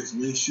always,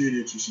 make sure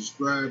that you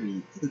subscribe and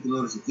you click the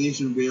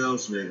notification bell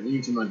so that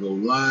anytime I go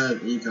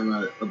live, anytime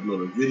I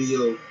upload a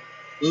video,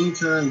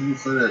 anytime you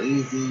find out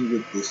anything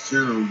with this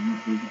channel, you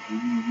can be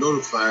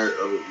notified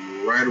of it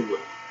right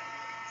away.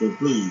 So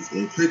please,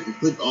 and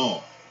click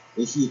all.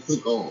 Make sure you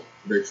click all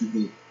so that you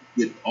can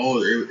get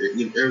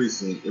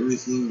everything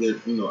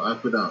that I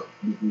put out,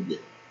 you can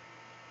get.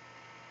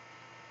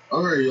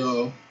 All right,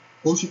 y'all.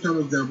 Post your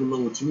comments down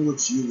below. Tell me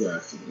what you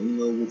guys think. Let me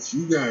know what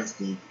you guys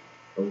think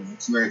of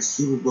tonight's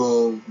Super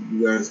Bowl. What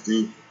you guys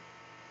think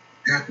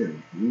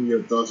happened? Give me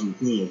your thoughts and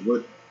opinions.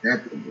 What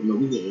happened?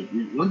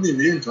 One thing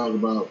we didn't talk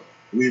about,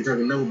 we didn't talk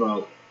enough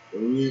about,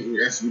 we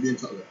didn't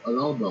talk at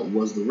all about,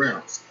 was the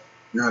refs.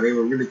 Now, they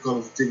were really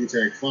calling for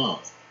ticky-tack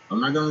fouls.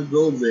 I'm not going to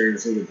go there and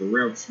say that the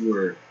refs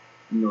were,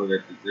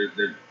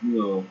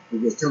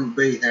 because Tampa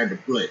Bay had to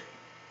play.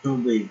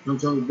 Tampa Bay,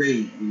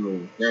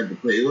 had to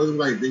play. It wasn't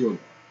like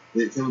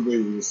Tampa Bay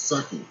was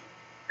sucking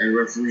and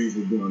referees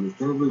were doing this.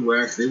 Tampa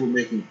Bay they were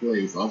making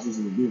plays,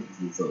 offensive and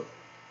defensive. So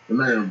I'm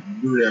not going to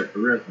do that for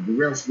refs. The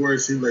refs were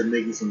seemed like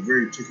making some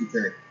very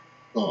ticky-tack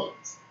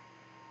calls.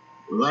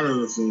 A lot of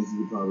other things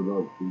we can talk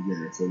about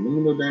again. So let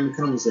me know down in the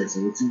comment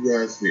section what you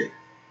guys feel.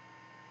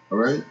 All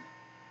right?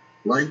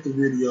 Like the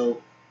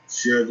video,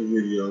 share the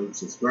video,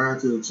 subscribe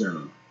to the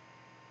channel.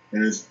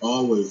 And as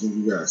always, thank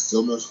you guys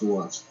so much for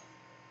watching.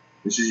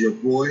 This is your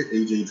boy,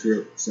 AJ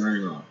Trip,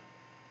 signing off.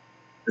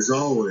 As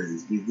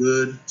always, be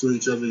good to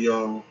each other,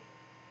 y'all.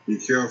 Be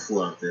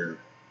careful out there.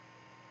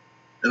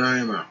 And I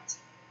am out.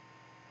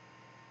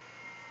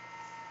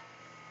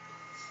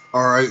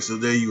 All right, so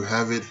there you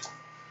have it.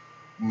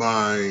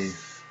 My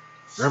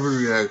rapid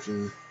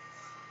reaction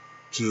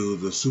to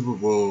the Super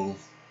Bowl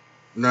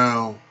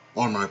now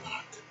on my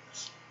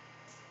podcast.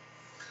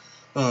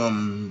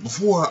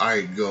 Before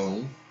I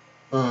go,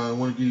 I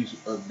want to give you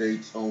some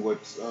updates on what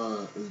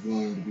is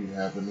going to be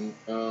happening.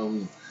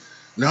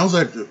 Now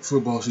that the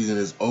football season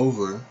is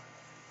over,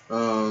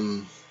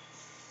 I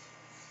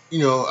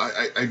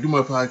do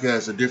my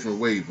podcast a different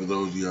way for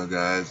those of y'all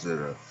guys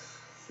that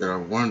are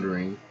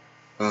wondering.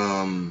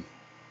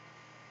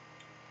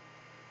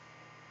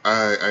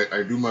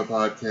 I do my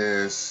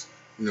podcast,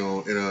 in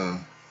a,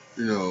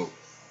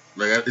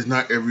 it's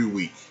not every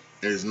week.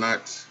 It's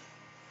not,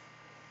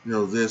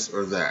 this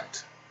or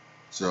that.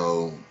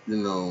 So,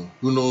 who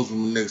knows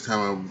when the next time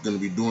I'm going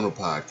to be doing a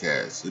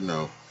podcast,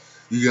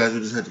 You guys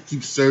will just have to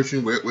keep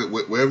searching.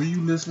 Wherever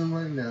you listening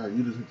right now,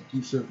 you just have to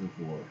keep searching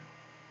for it.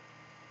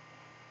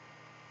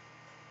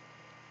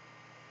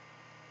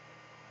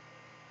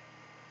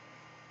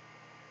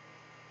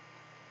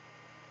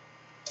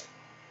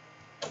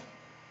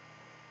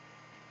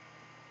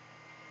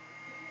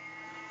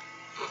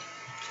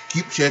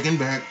 Keep checking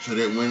back so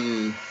that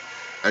when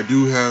I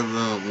do have,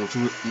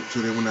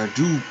 so that when I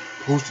do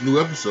post a new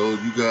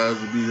episode, you guys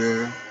will be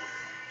there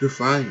to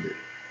find it.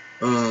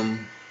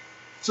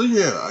 So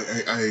yeah,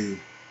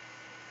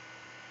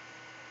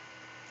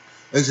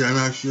 actually, I'm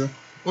not sure.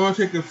 I'm gonna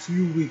take a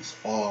few weeks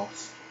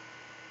off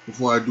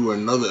before I do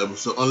another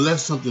episode,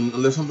 unless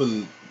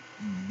something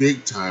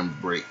big time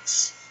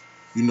breaks.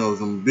 You know,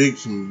 some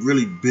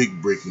really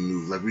big breaking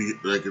news,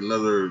 like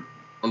another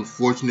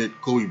unfortunate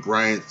Kobe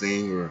Bryant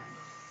thing or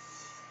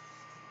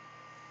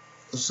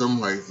something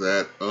like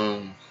that.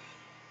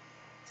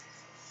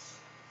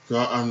 So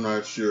I'm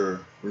not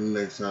sure when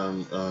the next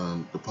time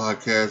the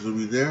podcast will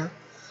be there,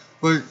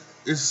 but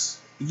it's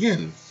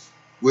again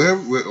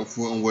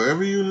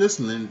wherever you're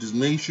listening, just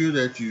make sure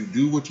that you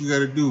do what you got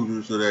to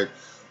do so that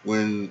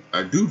when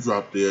I do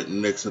drop the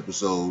next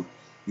episode,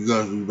 you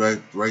guys will be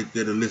right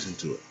there to listen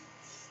to it.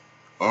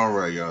 All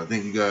right, y'all.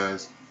 Thank you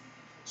guys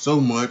so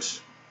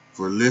much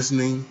for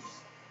listening.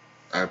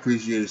 I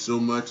appreciate it so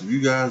much. If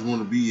you guys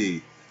want to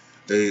be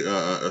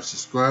a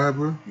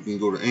subscriber, you can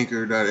go to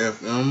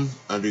anchor.fm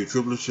under your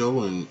Triple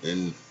Show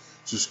and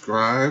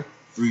subscribe.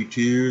 3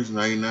 tiers,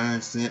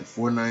 99 cents,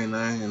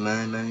 $4.99, and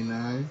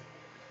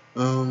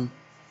 $9.99.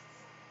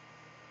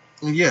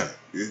 Yeah,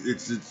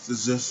 it's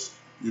just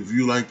if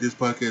you like this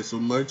podcast so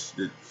much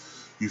that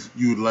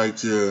you would like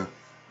to,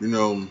 you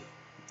know,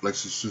 like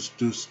to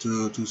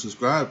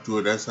subscribe to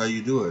it. That's how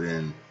you do it.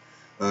 And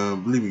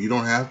believe me, you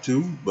don't have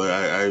to, but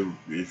I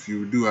if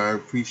you do, I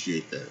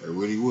appreciate that. I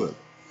really would.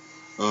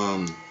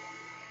 Yeah.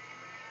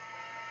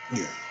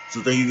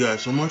 So thank you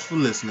guys so much for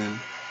listening.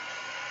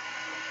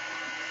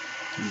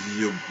 This is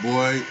your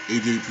boy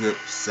AJ Trip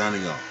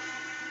signing off.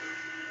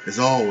 As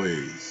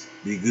always,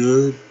 be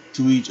good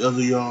to each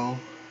other, y'all.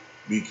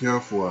 Be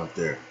careful out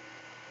there.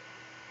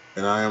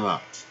 And I am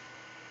out.